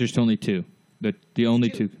 There's only 2. The only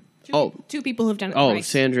 2. Two people who've done it Oh, thrice.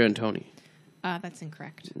 Sandra and Tony. That's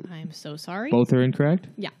incorrect. I'm so sorry. Both are incorrect?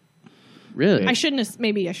 Yeah. Really? I shouldn't have...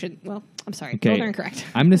 Maybe I should... Well, I'm sorry. Okay. Both are incorrect.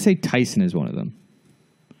 I'm going to say Tyson is one of them.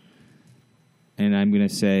 And I'm going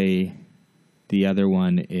to say the other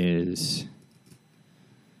one is...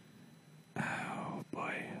 Oh,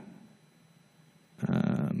 boy.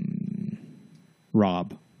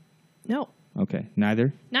 Rob. No, Okay.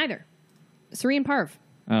 Neither? neither. Suri and Parv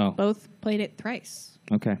Oh. both played it thrice.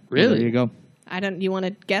 Okay. Really? Well, there you go. You want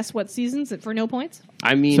to guess what seasons for no points?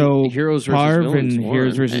 I mean, So Heroes versus Parv Villains and won.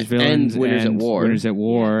 Heroes versus Villains and Winners at War. Winners at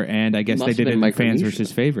War, and I guess Must they have did it been in Fans Micronesia.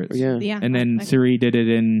 versus Favorites. Yeah. Yeah. And then I- Suri did it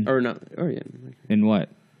in yeah. in what?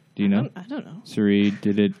 Do you know? I don't know. Suri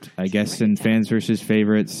did it, I guess, in Fans versus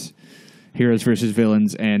Favorites, Heroes versus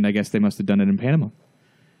Villains, and I guess they must have done it in Panama.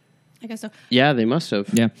 I guess so. Yeah, they must have.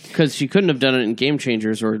 Yeah. Because she couldn't have done it in Game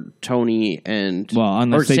Changers, or Tony and Well,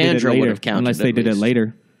 unless or they Sandra did it would later. have counted. Unless they at did it least.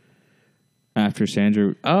 later. After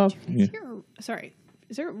Sandra. Oh, Yeah. Sorry.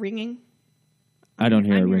 Is there a ringing? I don't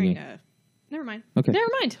hear I'm a hearing ringing. never mind. Okay.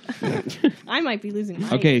 Never mind. I might be losing my...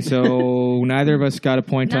 Okay, so neither of us got a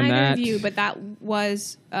point on Neither that. of you, but that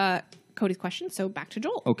was Cody's question, so back to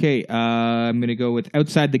Joel. Okay, I'm going to go with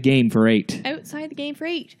Outside the Game for 8. Outside the game for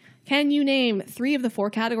 8. Can you name 3 of the 4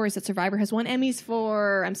 categories that Survivor has won Emmys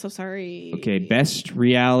for? I'm so sorry. Okay, Best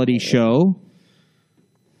Reality Show.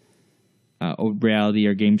 Reality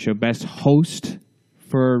or game show. Best Host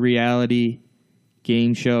for a reality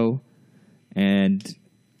game show. And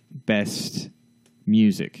Best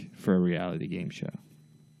Music for a reality game show.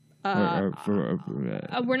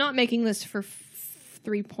 We're not making this for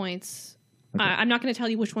 3 points. Okay. I'm not going to tell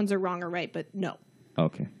you which ones are wrong or right, but no.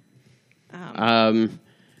 Okay.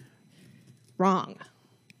 Wrong.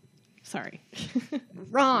 Sorry.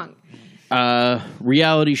 Wrong.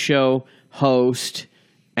 reality show host,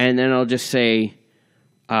 and then I'll just say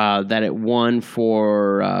that it won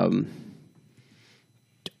for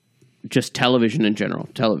just television in general,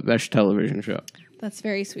 best television show. That's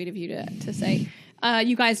very sweet of you to say.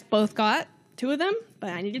 You guys both got 2 of them, but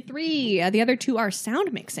I needed 3. The other 2 are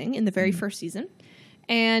sound mixing in the very first season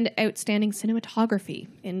and outstanding cinematography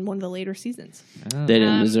in one of the later seasons. They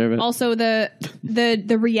didn't deserve it. Also, the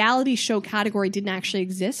reality show category didn't actually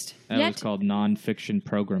exist That yet. was called Non-Fiction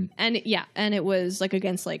Program. And it was like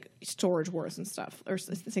against like Storage Wars and stuff or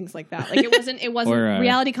things like that. Like it wasn't Or,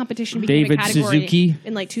 reality competition became David a category Suzuki.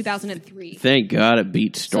 in like 2003. Thank God it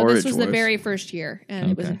beat So Storage this was Wars. the very first year,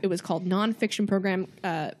 and Okay. it was called non-fiction program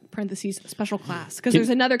parentheses special class because there's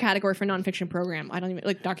another category for non-fiction program. I don't even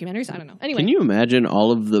like documentaries. I don't know. Anyway, Can you imagine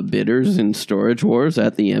all of the bidders in Storage Wars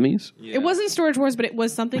at the Emmys? it wasn't Storage Wars, but it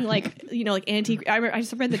was something like like antique. I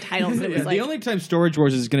just read the titles. And it was like The only time Storage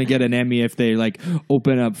Wars is going to get an Emmy if they like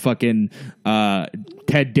open up fucking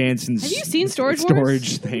Ted Danson's Have you seen Storage Wars?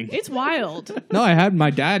 storage thing. It's wild. No, I had. My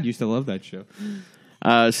dad used to love that show.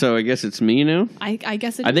 So I guess it's me now. I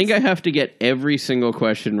guess it I think is. I have to get every single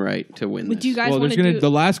question right to win Would this. you guys Well, want there's to gonna do? the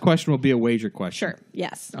last question will be a wager question. Sure.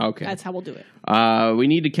 Yes. Okay. That's how we'll do it. We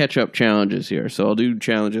need to catch up challenges here, so I'll do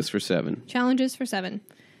challenges for 7. Challenges for 7.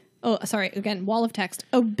 Oh, sorry. Again, wall of text.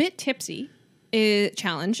 A bit tipsy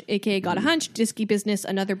challenge, aka got a hunch, disky business,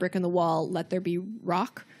 another brick in the wall, let there be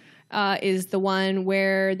rock. is the one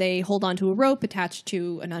where they hold onto a rope attached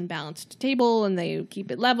to an unbalanced table and they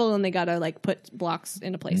keep it level and they gotta like put blocks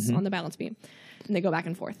into place on the balance beam. And they go back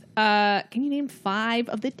and forth. Can you name 5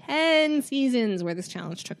 of the 10 seasons where this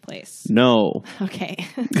challenge took place? No. Okay.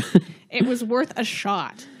 It was worth a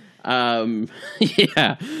shot. Yeah.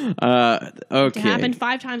 Okay. It happened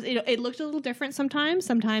 5 times. It looked a little different sometimes.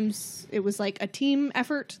 Sometimes it was like a team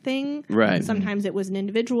effort thing. Right. Sometimes it was an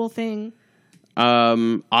individual thing.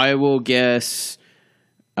 I will guess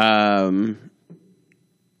Nicaragua,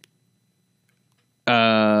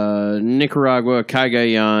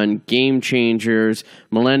 Cagayan, Game Changers,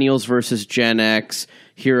 Millennials versus Gen X,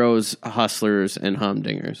 Heroes, Hustlers, and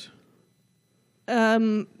Humdingers.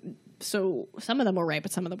 So some of them were right,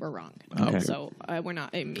 but some of them were wrong. Okay. So we're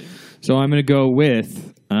not. I mean, So I'm going to go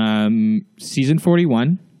with season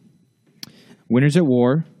 41, Winners at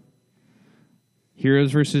War,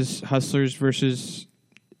 Heroes versus Hustlers versus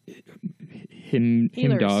him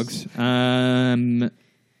Healers. dogs, and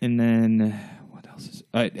then what else is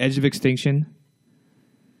Edge of Extinction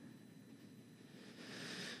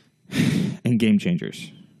and Game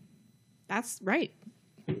Changers. that's right.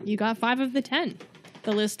 You got 5 of the 10.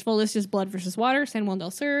 The full list is Blood versus Water, San Juan del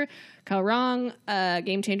Sur, Kaorong,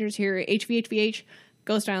 Game Changers here, HVHVH,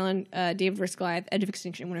 Ghost Island, David vs. Goliath, Edge of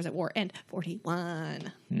Extinction, Winners at War, and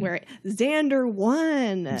 41, where Xander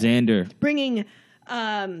won. Xander. Bringing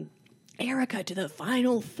Erica to the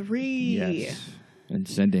final 3. Yes. And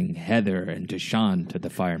sending Heather and Deshaun to the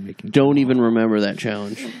fire making. Don't even remember that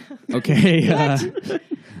challenge. Okay.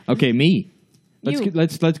 Okay, me. You.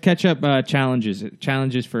 Let's catch up challenges.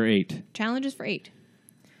 Challenges for 8. Challenges for 8.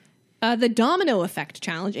 The Domino Effect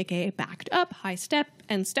Challenge, aka Backed Up, High Step,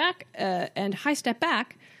 and Stack, and High Step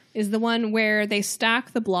Back, is the one where they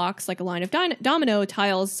stack the blocks like a line of domino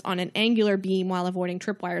tiles on an angular beam while avoiding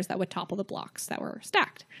tripwires that would topple the blocks that were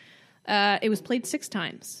stacked. It was played 6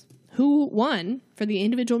 times. Who won for the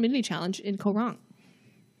individual mini challenge in Korong?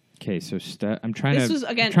 Okay, so I'm trying This to. was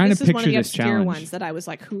again. I'm trying This to is one of picture the this obscure challenge. ones that I was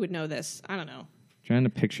like, who would know this? I don't know. Trying to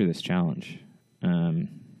picture this challenge.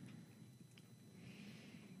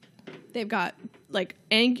 They've got like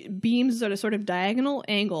beams at a sort of diagonal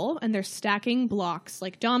angle, and they're stacking blocks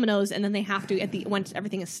like dominoes, and then they have to once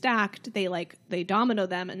everything is stacked, they domino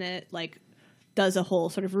them, and then it like does a whole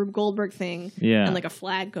sort of Rube Goldberg thing, Yeah. and like a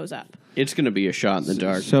flag goes up. It's going to be a shot in the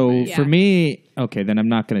dark. So Yeah. for me, okay, then I'm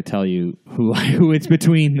not going to tell you who it's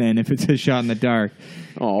between. Then if it's a shot in the dark,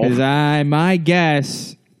 because my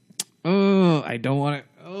guess. Oh, I don't want to.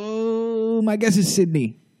 Oh, my guess is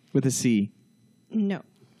Sydney with a C. No.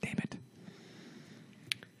 Damn it.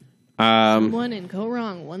 Someone in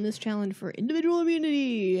Korong won this challenge for individual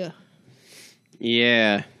immunity.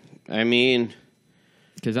 Yeah. I mean,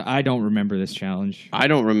 because I don't remember this challenge. I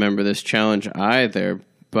don't remember this challenge either,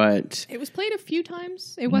 but It was played a few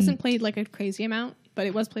times. It wasn't played like a crazy amount, but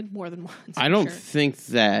it was played more than once. I for don't sure. think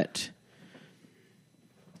that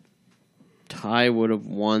Ty would have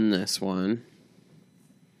won this one.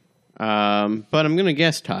 But I'm going to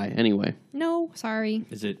guess Ty anyway. No, sorry.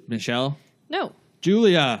 Is it Michelle? No.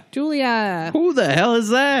 Julia. Julia. Who the hell is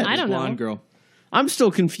that? I don't know. Blonde girl. I'm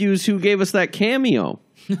still confused who gave us that cameo.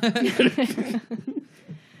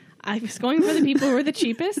 I was going for the people who were the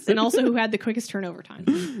cheapest and also who had the quickest turnover time.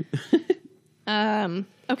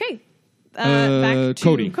 Okay. Back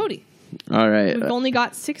to Cody. All right. We've only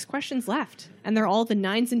got 6 questions left, and they're all the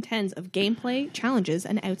 9s and 10s of gameplay, challenges,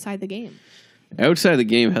 and outside the game. Outside the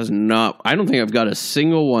game has not... I don't think I've got a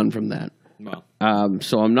single one from that. Well,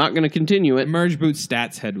 So I'm not going to continue it. Merge Boot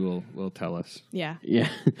Stats Head will tell us. Yeah. Yeah.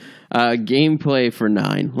 Gameplay for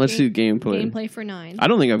 9. Let's do gameplay. Gameplay for 9. I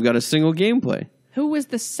don't think I've got a single gameplay. Who was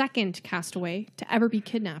the second castaway to ever be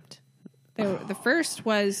kidnapped? The first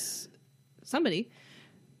was somebody.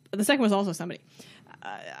 The second was also somebody.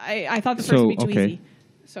 I thought the first would be too easy.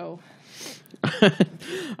 So,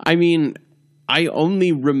 I mean, I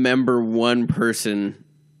only remember one person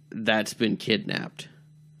that's been kidnapped.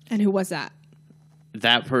 and who was that?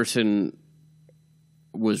 That person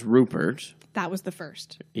was Rupert. That was the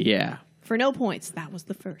first. Yeah. For no points, that was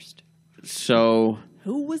the first. So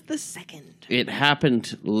Who was the second? it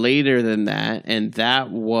happened later than that, and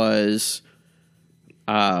that was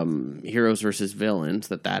Heroes versus Villains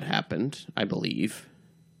that happened, I believe.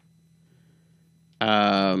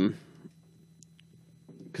 Because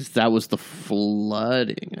that was the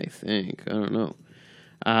flooding, I think. I don't know.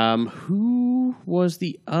 Who was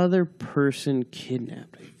the other person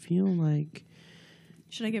kidnapped? I feel like...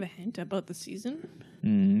 Should I give a hint about the season?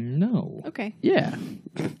 No. Okay. Yeah.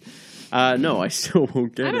 No, I still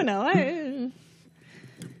won't get it. I don't know.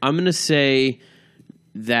 I'm going to say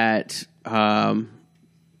that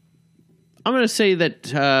I'm going to say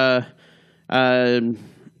that.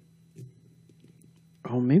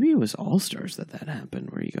 Maybe it was All Stars that happened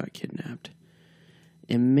where he got kidnapped,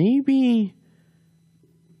 and maybe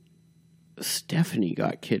Stephanie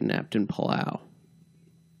got kidnapped in Palau,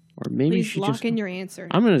 or maybe Please she lock just. in your answer.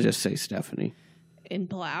 I'm going to just say Stephanie. In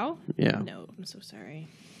Palau? Yeah. No, I'm so sorry.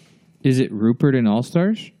 Is it Rupert in All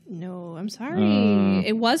Stars? No, I'm sorry.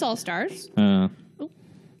 It was All Stars. But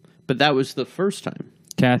that was the first time.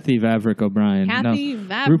 Kathy Vavrick O'Brien. Kathy no.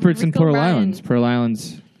 Vavrick Rupert's in Pearl O'Brien. Islands. Pearl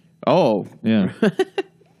Islands. Oh. Yeah.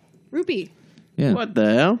 Rupee. Yeah. What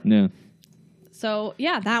the hell? Yeah. So,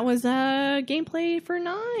 yeah, that was gameplay for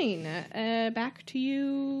 9. Back to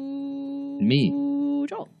you. Me.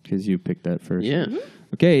 Joel. Because you picked that first. Yeah.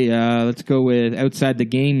 Okay, let's go with Outside the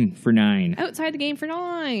Game for 9. Outside the game for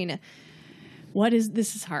 9.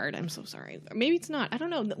 This is hard. I'm so sorry. Maybe it's not. I don't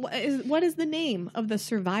know. What is the name of the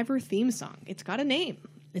Survivor theme song? It's got a name.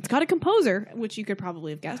 It's got a composer, which you could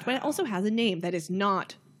probably have guessed, but it also has a name that is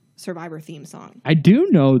not Survivor theme song. I do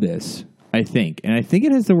know this, I think. And I think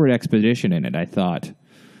it has the word expedition in it, I thought.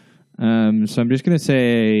 So I'm just going to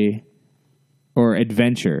say, or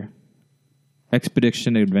adventure.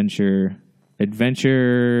 Expedition, adventure.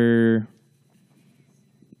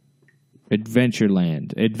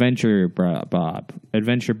 Adventureland. Adventure Bob.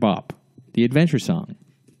 Adventure Bop. The adventure song.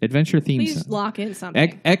 Adventure theme Please song. lock in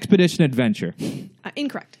something. Expedition Adventure.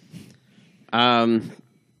 Incorrect.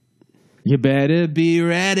 You better be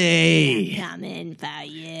ready. Coming for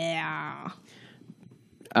you.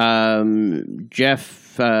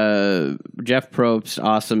 Jeff Probst,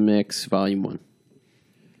 Awesome Mix, Volume 1.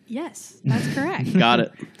 Yes, that's correct. Got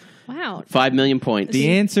it. Wow. 5 million points. The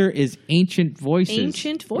answer is Ancient Voices.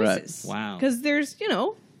 Ancient Voices. Right. Wow. Because there's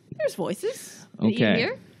voices that you Okay.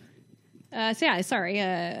 hear. So yeah, sorry.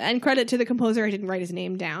 And credit to the composer. I didn't write his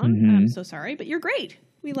name down. Mm-hmm. I'm so sorry, but you're great.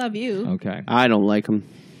 We love you. Okay. I don't like them.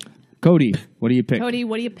 Cody, what do you pick? Cody,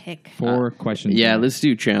 what do you pick? 4 questions. Yeah, left. let's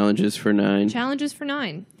do challenges for 9. Challenges for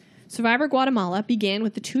 9. Survivor Guatemala began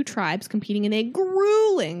with the 2 tribes competing in a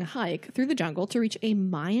grueling hike through the jungle to reach a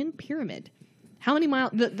Mayan pyramid. How many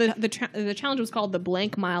miles? The challenge was called the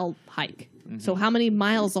blank mile hike. Mm-hmm. So how many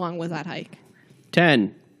miles long was that hike?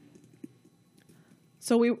 10.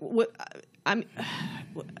 So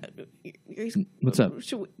What's up?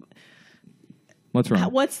 should we, What's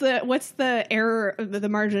wrong? what's the error? The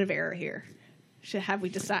margin of error here? Have we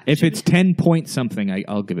decided? If it's 10 point something,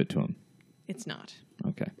 I'll give it to him. it's not.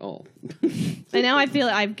 Okay. Oh. And now I feel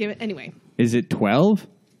I've given anyway. Is it 12?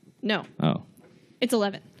 No, Oh. it's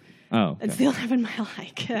 11. Oh. It's Okay. the 11 mile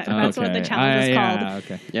hike. That's what the Okay. challenge is called. Yeah,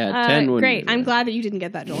 okay. Yeah, 10 wouldn't Great. be I'm bad. glad that you didn't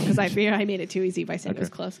get that, Joel, because I fear I made it too easy by saying it was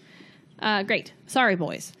close. Great. Sorry,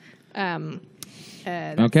 boys.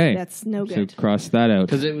 Okay. That's no So good. cross that out.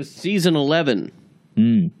 Because it was season 11.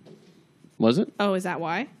 Was it? Oh, is that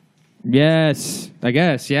why? Yes. I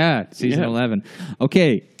guess. Yeah. Season Yeah. 11.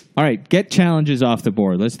 Okay. All right. Get challenges off the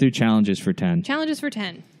board. Let's do challenges for 10. Challenges for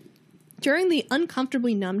 10. During the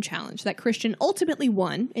Uncomfortably Numb challenge that Christian ultimately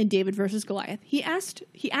won in David versus Goliath, he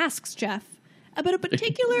asks Jeff about a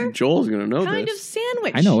particular Joel's going to know kind of this.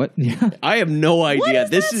 sandwich. I know it. Yeah. I have no idea. is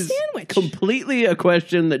This that is sandwich? completely a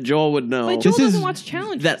question that Joel would know. But Joel This doesn't is- watch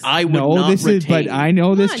challenges. that I would No, not this retain. is, but I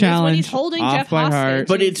know this Come on, it's when challenge he's holding off Jeff by hostage. heart.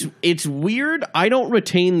 But it's weird. I don't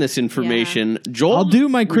retain this information. Joel, I'll do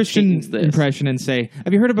my Christian retains this. impression and say,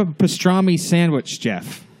 have you heard of a pastrami sandwich,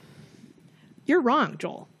 Jeff? You're wrong,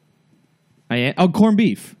 Joel. Corned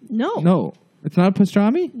beef. No. No. It's not a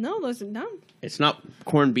pastrami? No, listen, no. It's not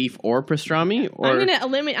corned beef or pastrami. Or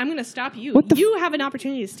I'm gonna stop you. What the you have an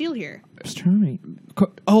opportunity to steal here. Pastrami.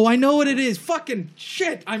 Oh, I know what it is. Fucking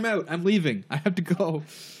shit. I'm out. I'm leaving. I have to go.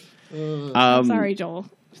 Sorry, Joel.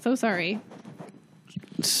 So sorry.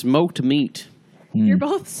 smoked meat. You're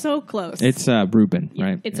both so close. It's Reuben,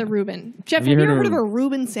 right? It's a Reuben. Jeff, Have have you you ever heard heard of of- a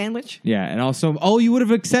Reuben sandwich? Yeah, and also, you would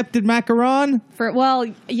have accepted macaron?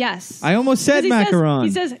 Yes. I almost said 'Cause macaron.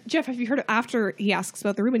 He says, Jeff, have you heard of, after he asks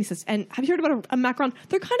about the Reuben, he says, and have you heard about a macaron?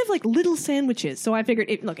 They're kind of like little sandwiches. So I figured,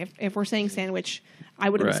 if we're saying sandwich, I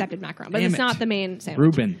would have Right. accepted macaron. But Damn it's it. not the main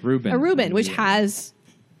sandwich. Reuben. A Reuben, which has,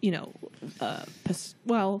 it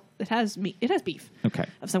has meat. It has beef. Okay.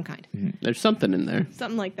 Of some kind. There's something in there.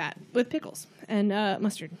 Something like that. With pickles and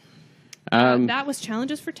mustard. Um, That was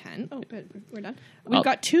challenges for 10. Oh, good. We're done. We've Oh.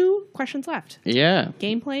 got 2 questions left. yeah.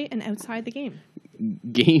 Gameplay and outside the game.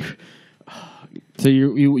 Game. So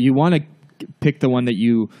you want to pick the one that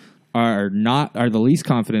you are the least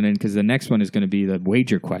confident in, because the next one is going to be the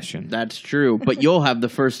wager question. That's true. But you'll have the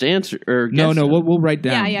first answer. Or No, guess. we'll write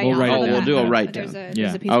down. Yeah. We'll write Oh, it we'll down. do a write There's down. a piece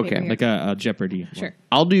of Okay. paper here. Like a Jeopardy. Sure.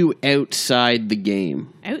 I'll do outside the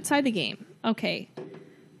game. Outside the game. Okay.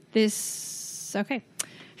 Okay.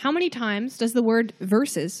 How many times does the word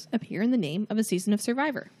versus appear in the name of a season of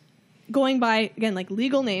Survivor? Going by, again, like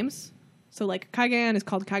legal names. So, like, Cagayan is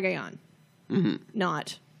called Cagayan.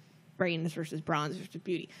 Not Brains versus Bronze versus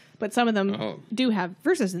Beauty. But some of them do have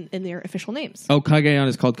verses in their official names. Oh, Cagayan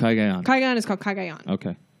is called Cagayan. Cagayan is called Cagayan.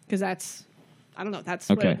 Okay. Because that's, I don't know, that's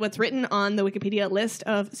Okay. what's written on the Wikipedia list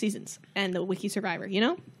of seasons and the Wiki Survivor, you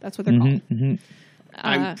know? That's what they're called.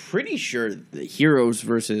 I'm pretty sure the Heroes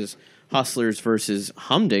versus Hustlers versus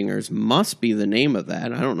Humdingers must be the name of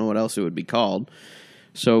that. I don't know what else it would be called.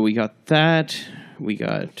 So we got that. We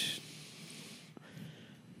got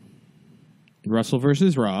Russell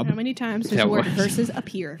versus Rob. How many times does That the word was- versus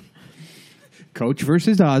appear? Coach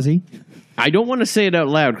versus Ozzy. I don't want to say it out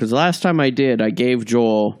loud because last time I did, I gave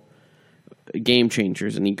Joel Game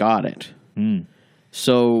Changers and he got it.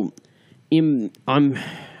 So, I'm.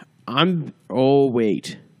 Oh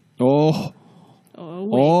wait. Oh.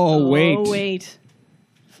 Oh, wait. Oh, wait.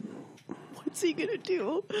 What's he going to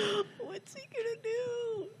do? What's he going to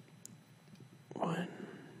do? 1,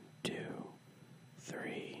 2,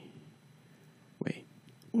 3. Wait.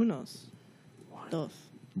 Unos. Dos.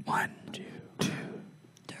 1, 2,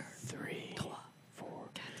 3, 4.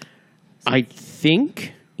 I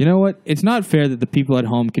think. You know what? It's not fair that the people at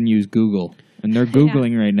home can use Google. And they're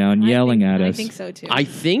Googling right now and yelling at us. I think so, too. I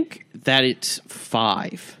think that it's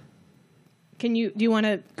 5. Do you want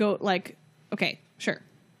to go, like, okay, sure.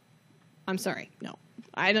 I'm sorry. No.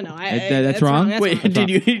 I don't know. That's wrong? That's Wait, wrong.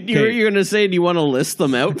 did you're going to say, do you want to list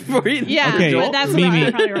them out for you? Yeah, Okay, but that's what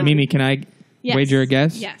I'm probably wrong. Mimi, can I Yes. wager a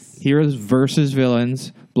guess? Yes. Heroes versus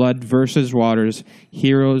villains, blood versus waters,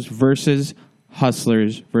 heroes versus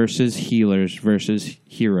hustlers versus healers versus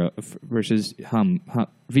hero versus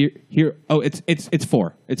here. Oh, it's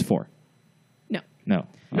 4. It's 4. No. No.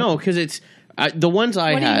 No, because it's the ones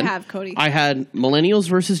I What do had. you have, Cody? I had Millennials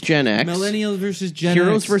versus Gen X. Millennials versus Gen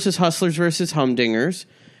Heroes X. versus Hustlers versus Humdingers.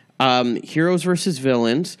 Heroes versus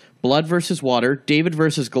Villains. Blood versus Water. David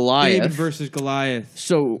versus Goliath. David versus Goliath.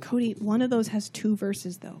 So, Cody, one of those has 2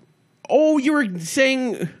 verses, though. oh, you were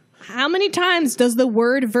saying. How many times does the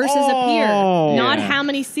word versus appear? Not how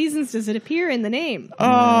many seasons does it appear in the name.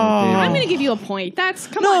 I'm going to give you a point.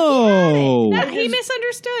 Come on. He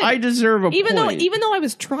misunderstood. I deserve a even point. though I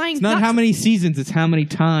was trying. It's not how many seasons, it's how many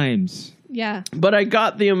times. Yeah. But I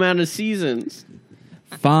got the amount of seasons.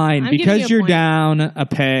 Fine. I'm giving Because you a you're point. down a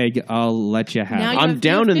peg, I'll let you have Now it. you I'm have- you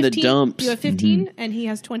down have in the 15 dumps. You have 15, and he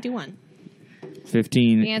has 21.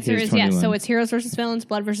 15. The answer here's is 21. yes. So it's Heroes versus Villains,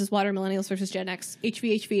 Blood versus Water, Millennials versus Gen X,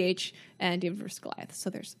 HVHVH, and David versus Goliath. So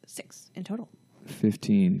there's 6 in total.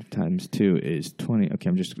 15 times 2 is 20. Okay,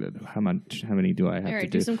 I'm just how many do I have All to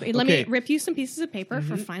right, do? let me rip you some pieces of paper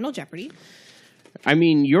for Final Jeopardy. I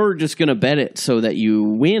mean, you're just going to bet it so that you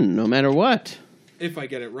win no matter what. If I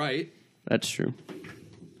get it right. That's true.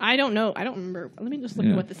 I don't know. I don't remember. Let me just look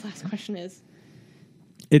at what this last question is.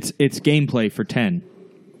 It's gameplay for 10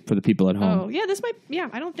 for the people at home. Oh, yeah, this might. Yeah,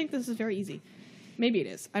 I don't think this is very easy. Maybe it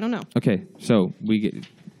is. I don't know. Okay, so we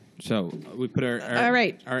put our All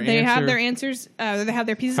right. our They have answer- their answers. They have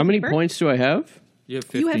their pieces How of many paper. points do I have? You have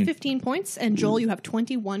 15. You have 15 points, and Joel, you have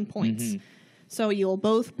 21 points. So you'll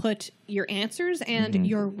both put your answers and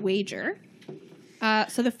your wager.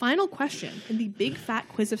 So the final question in the Big Fat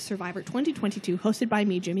Quiz of Survivor 2022, hosted by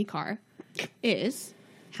me, Jimmy Carr, is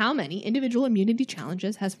how many individual immunity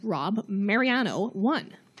challenges has Rob Mariano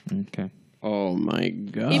won? Okay. Oh my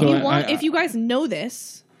god! If So you want, I- if you guys know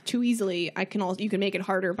this too easily, you can make it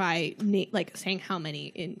harder by saying how many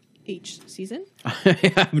in each season.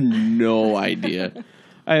 I have no idea.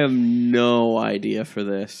 I have no idea for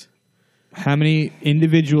this. How many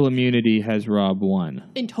individual immunity has Rob won?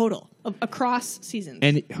 In total, across seasons.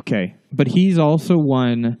 And okay, but he's also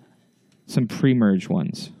won some pre-merge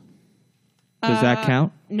ones. Does that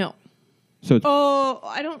count? No. So it's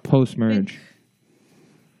I don't. post-merge.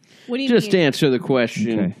 What do you Just mean? answer the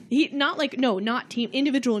question. He not team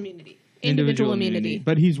individual immunity. Individual immunity.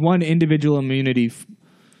 But he's won individual immunity.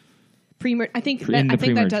 Pre-merge. I think In that, the I think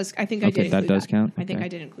that pre-merge. does. I think Okay, I did. that include does count? I think Okay. I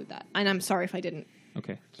did include that, and I'm sorry if I didn't.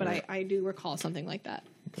 Okay. But I do recall something like that.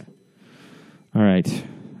 All right.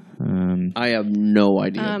 I have no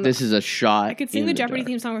idea. This is a shot. I could sing in the Jeopardy dark.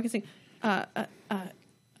 theme song. Or I could sing.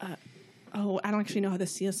 Oh, I don't actually know how the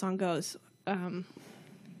Sia song goes. What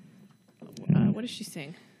does she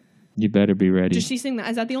sing? You better be ready. Does she sing that?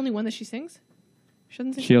 Is that the only one that she sings? She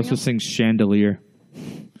doesn't sing. She also something sings Chandelier.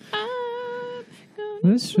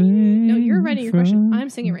 else? No, you're writing your question. I'm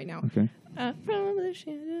singing right now. Okay. From the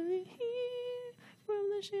chandelier, from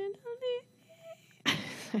the chandelier.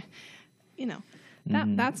 You know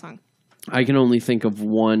that song. I can only think of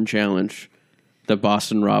one challenge that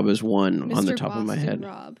Boston Rob has won on the Mr. top of my Boston head.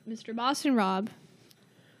 Rob. Mr. Boston Rob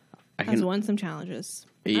I has can, won some challenges.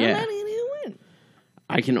 Yeah. How many did he win?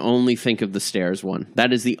 I can only think of the stairs one.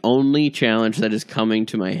 That is the only challenge that is coming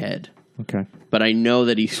to my head. Okay. But I know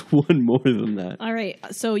that he's won more than that. All right.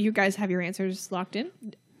 So you guys have your answers locked in?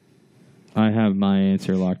 I have my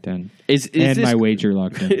answer locked in. Is and this, my wager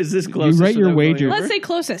locked in. Is this close? You write your wager. Let's say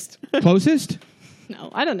closest. Closest? No,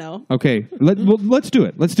 I don't know. Okay. Let's do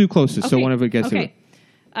it. Let's do closest so Okay. one of it gets okay.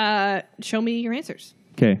 it. Show me your answers.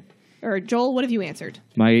 Okay. Or Joel, what have you answered?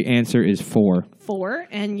 My answer is 4. 4,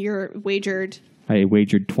 and you're wagered. I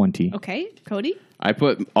wagered 20. Okay, Cody. I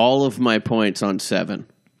put all of my points on 7.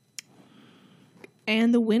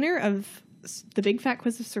 And the winner of the Big Fat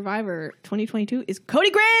Quiz of Survivor 2022 is Cody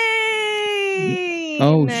Green.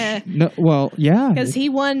 Oh, no. Well, yeah. Because he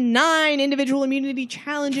won 9 individual immunity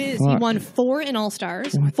challenges. He Fuck. won 4 in All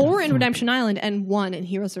Stars, What the 4 in fuck? Redemption Island, and 1 in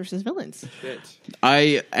Heroes vs. Villains.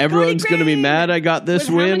 Everyone's going to be mad I got this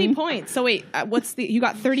With win. how many points? So wait, you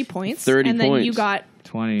got 30 points. 30 and then points. you got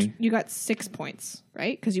 20. You got 6 points,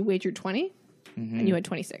 right? Because you wagered 20, and you had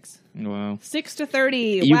 26. Wow. 6 to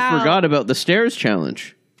 30. You wow. forgot about the stairs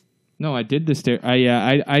challenge. No, I did the stair. I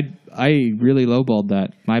really lowballed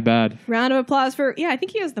that. My bad. Round of applause for I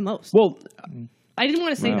think he has the most. Well, I didn't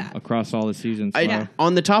want to say Wow, that. across all the seasons. Wow.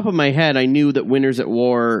 On the top of my head, I knew that Winners at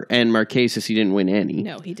War and Marquesas, he didn't win any.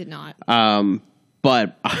 No, he did not.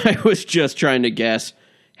 But I was just trying to guess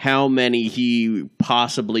how many he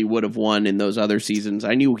possibly would have won in those other seasons.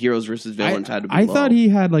 I knew Heroes versus Villains had to be I low. thought he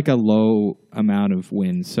had like a low amount of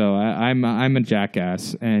wins, so I'm a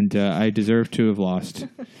jackass, and I deserve to have lost.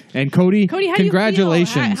 And Cody, Cody, how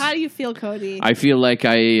congratulations. do you feel? How do you feel, Cody? I feel like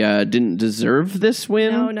I didn't deserve this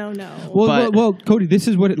win. No. Well, Cody, this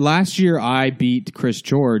is what last year I beat Chris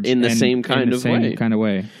George In the same kind of way. kind of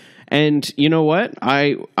way. And you know what?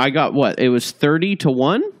 I got what? It was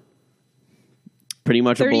 30-1? Pretty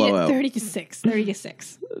much 30, a blowout. 30 to 6. 30 to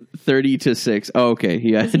 6. 30-6. Oh, okay.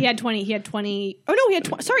 He had 20. He had 20. Oh, no, he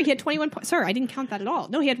had Sorry, he had 21 points. Sorry, I didn't count that at all.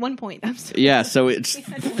 No, he had 1 point. I'm sorry. Yeah, so it's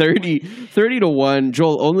 30-1.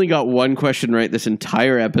 Joel only got one question right this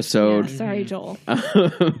entire episode. Yeah, sorry, Joel.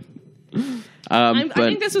 I I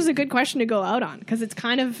think this was a good question to go out on because it's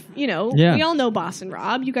kind of, we all know Boston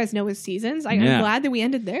Rob. You guys know his seasons. I'm glad that we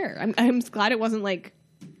ended there. I'm glad it wasn't like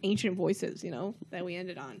Ancient Voices, that we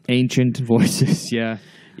ended on. Ancient Voices, yeah.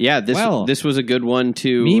 Yeah, this was a good one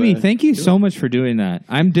too. Mimi, thank you so much for doing that.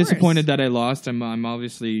 I'm disappointed that I lost. I'm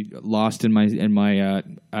obviously lost in my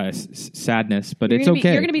sadness, but it's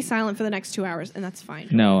okay. You're going to be silent for the next 2 hours, and that's fine.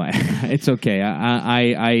 No, it's okay.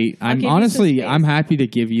 I'm give you honestly some space. I'm happy to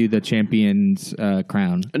give you the champion's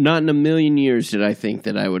crown. Not in a million years did I think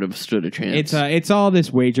that I would have stood a chance. It's all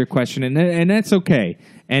this wager question, and that's okay.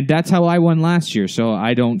 And that's how I won last year, so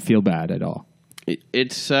I don't feel bad at all.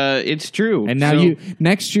 It's true. And now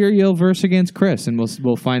next year you'll verse against Chris, and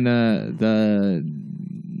we'll find the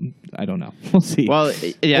I don't know. We'll see. Well,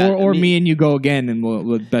 yeah. Or me and you go again, and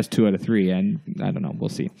we'll best 2 out of 3, and I don't know. We'll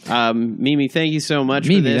see. Mimi, thank you so much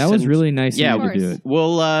Mimi, for this. that was and really nice yeah, of you to do it.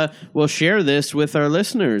 We'll share this with our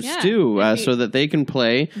listeners too, so that they can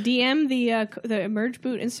play. DM the Emerge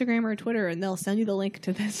Boot Instagram or Twitter, and they'll send you the link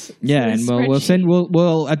to this. Yeah, to this and we'll spreadsheet.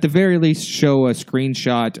 we'll at the very least show a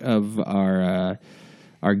screenshot of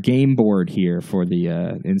our game board here for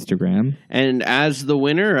the Instagram. And as the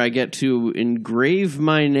winner, I get to engrave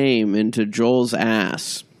my name into Joel's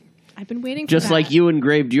ass. I've been waiting for Just that. like you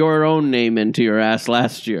engraved your own name into your ass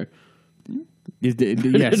last year.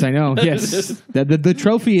 Yes, I know. Yes, the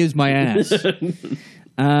trophy is my ass.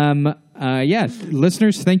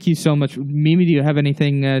 Listeners, thank you so much. Mimi, do you have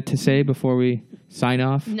anything to say before we sign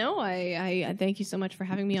off? No, I thank you so much for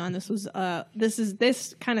having me on. This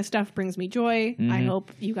kind of stuff brings me joy. Mm-hmm. I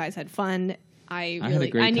hope you guys had fun. I had a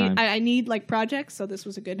great time. I need like projects, so this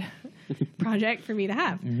was a good project for me to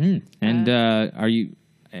have. Mm-hmm. And are you?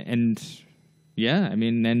 And yeah, I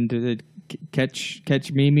mean, and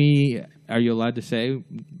catch Mimi. Are you allowed to say?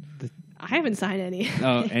 I haven't signed any.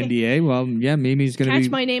 Oh, NDA. Well, yeah, Mimi's gonna Catch be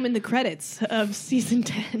my name in the credits of season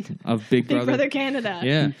 10 of Big Brother. Canada.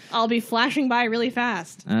 Yeah, I'll be flashing by really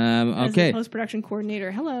fast. As okay. the post-production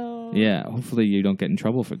coordinator. Hello. Yeah. Hopefully, you don't get in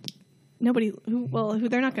trouble for. Nobody who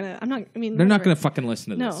they're not gonna. I'm not. I mean, They're not whatever. going to fucking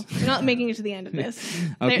listen to No, this. they're not making it to the end of this.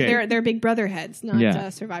 Okay. They're Big Brother heads, not Yeah.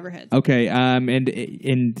 Survivor heads. Okay,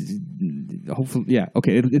 and hopefully, yeah,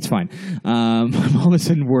 okay, it's fine. I'm all of a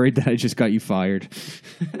sudden worried that I just got you fired.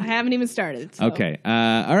 I haven't even started. So. Okay,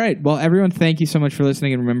 all right. Well, everyone, thank you so much for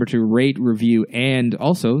listening, and remember to rate, review, and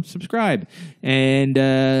also subscribe. And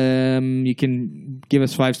you can give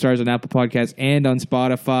us 5 stars on Apple Podcasts and on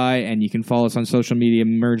Spotify, and you can follow us on social media,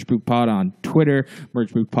 Merge Boot Pod on Twitter,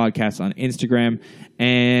 Merge Boot Podcast on Instagram.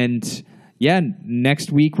 And yeah,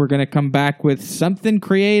 next week we're going to come back with something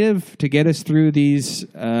creative to get us through these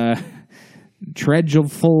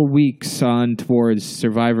dreadful weeks on towards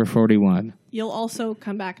Survivor 41. You'll also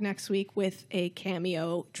come back next week with a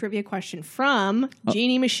cameo trivia question from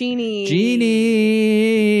Jeannie Machini. Jeannie!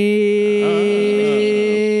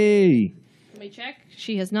 Let me check.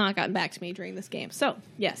 She has not gotten back to me during this game. So,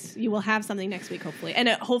 yes, you will have something next week, hopefully. And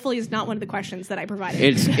it hopefully is not one of the questions that I provided.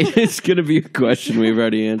 It's going to be a question we've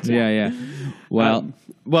already answered. Yeah.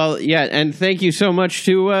 Well, yeah, and thank you so much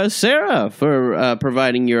to Sarah for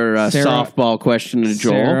providing your softball question to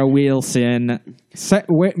Joel. Sarah Wilson.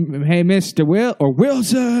 Hey, Mr.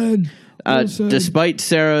 Wilson. Despite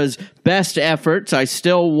Sarah's best efforts, I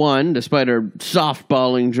still won, despite her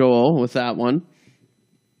softballing Joel with that one.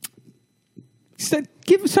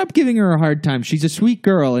 Stop giving her a hard time. She's a sweet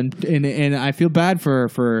girl, and I feel bad for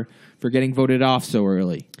her for getting voted off so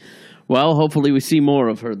early. Well, hopefully we see more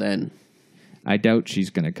of her then. I doubt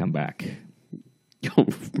she's going to come back.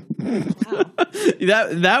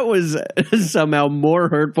 That was somehow more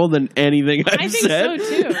hurtful than anything I've said. I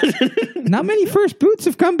think so, too. Not many first boots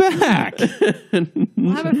have come back. They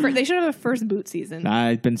should have a first boot season.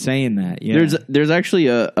 I've been saying that, yeah. There's actually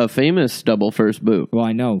a famous double first boot. Well,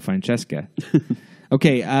 I know, Francesca.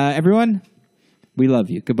 Okay, everyone, we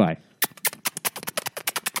love you. Goodbye.